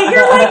your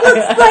light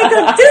looks like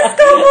a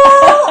disco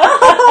ball.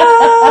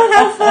 Oh,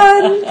 have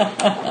fun.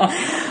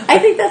 I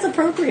think that's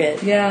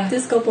appropriate. Yeah.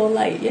 Disco ball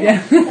light.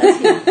 Yeah. That's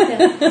cute.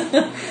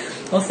 Yeah.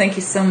 Well, thank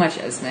you so much,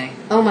 Esme.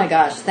 Oh my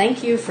gosh,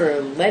 thank you for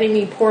letting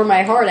me pour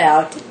my heart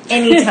out.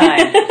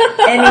 Anytime.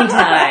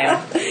 Anytime.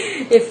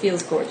 It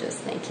feels gorgeous.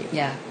 Thank you.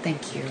 Yeah,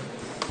 thank you.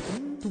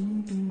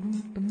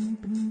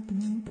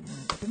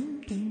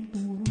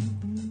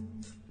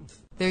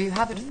 There you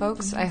have it,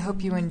 folks. I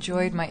hope you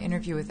enjoyed my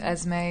interview with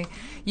Esme.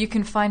 You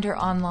can find her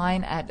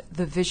online at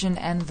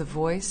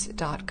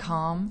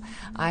thevisionandthevoice.com.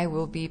 I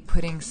will be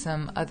putting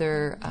some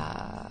other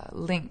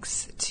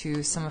links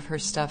to some of her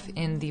stuff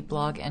in the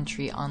blog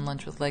entry on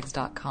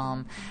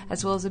lunchwithlegs.com,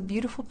 as well as a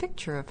beautiful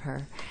picture of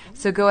her.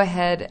 So go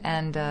ahead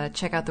and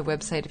check out the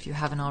website if you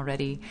haven't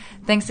already.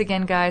 Thanks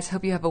again, guys.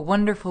 Hope you have a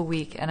wonderful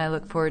week, and I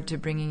look forward to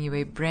bringing you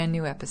a brand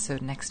new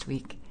episode next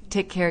week.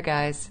 Take care,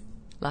 guys.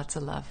 Lots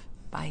of love.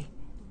 Bye.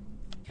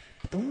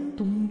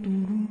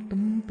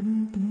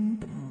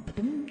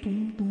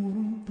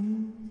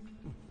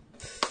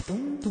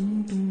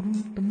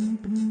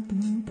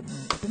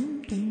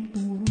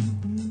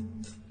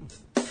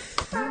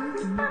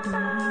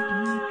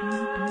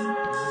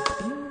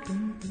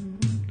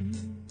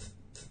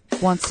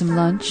 Want some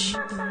lunch?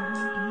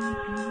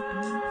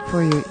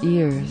 For your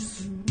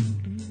ears.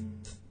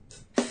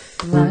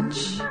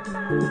 Lunch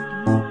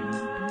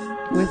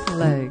with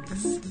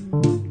legs.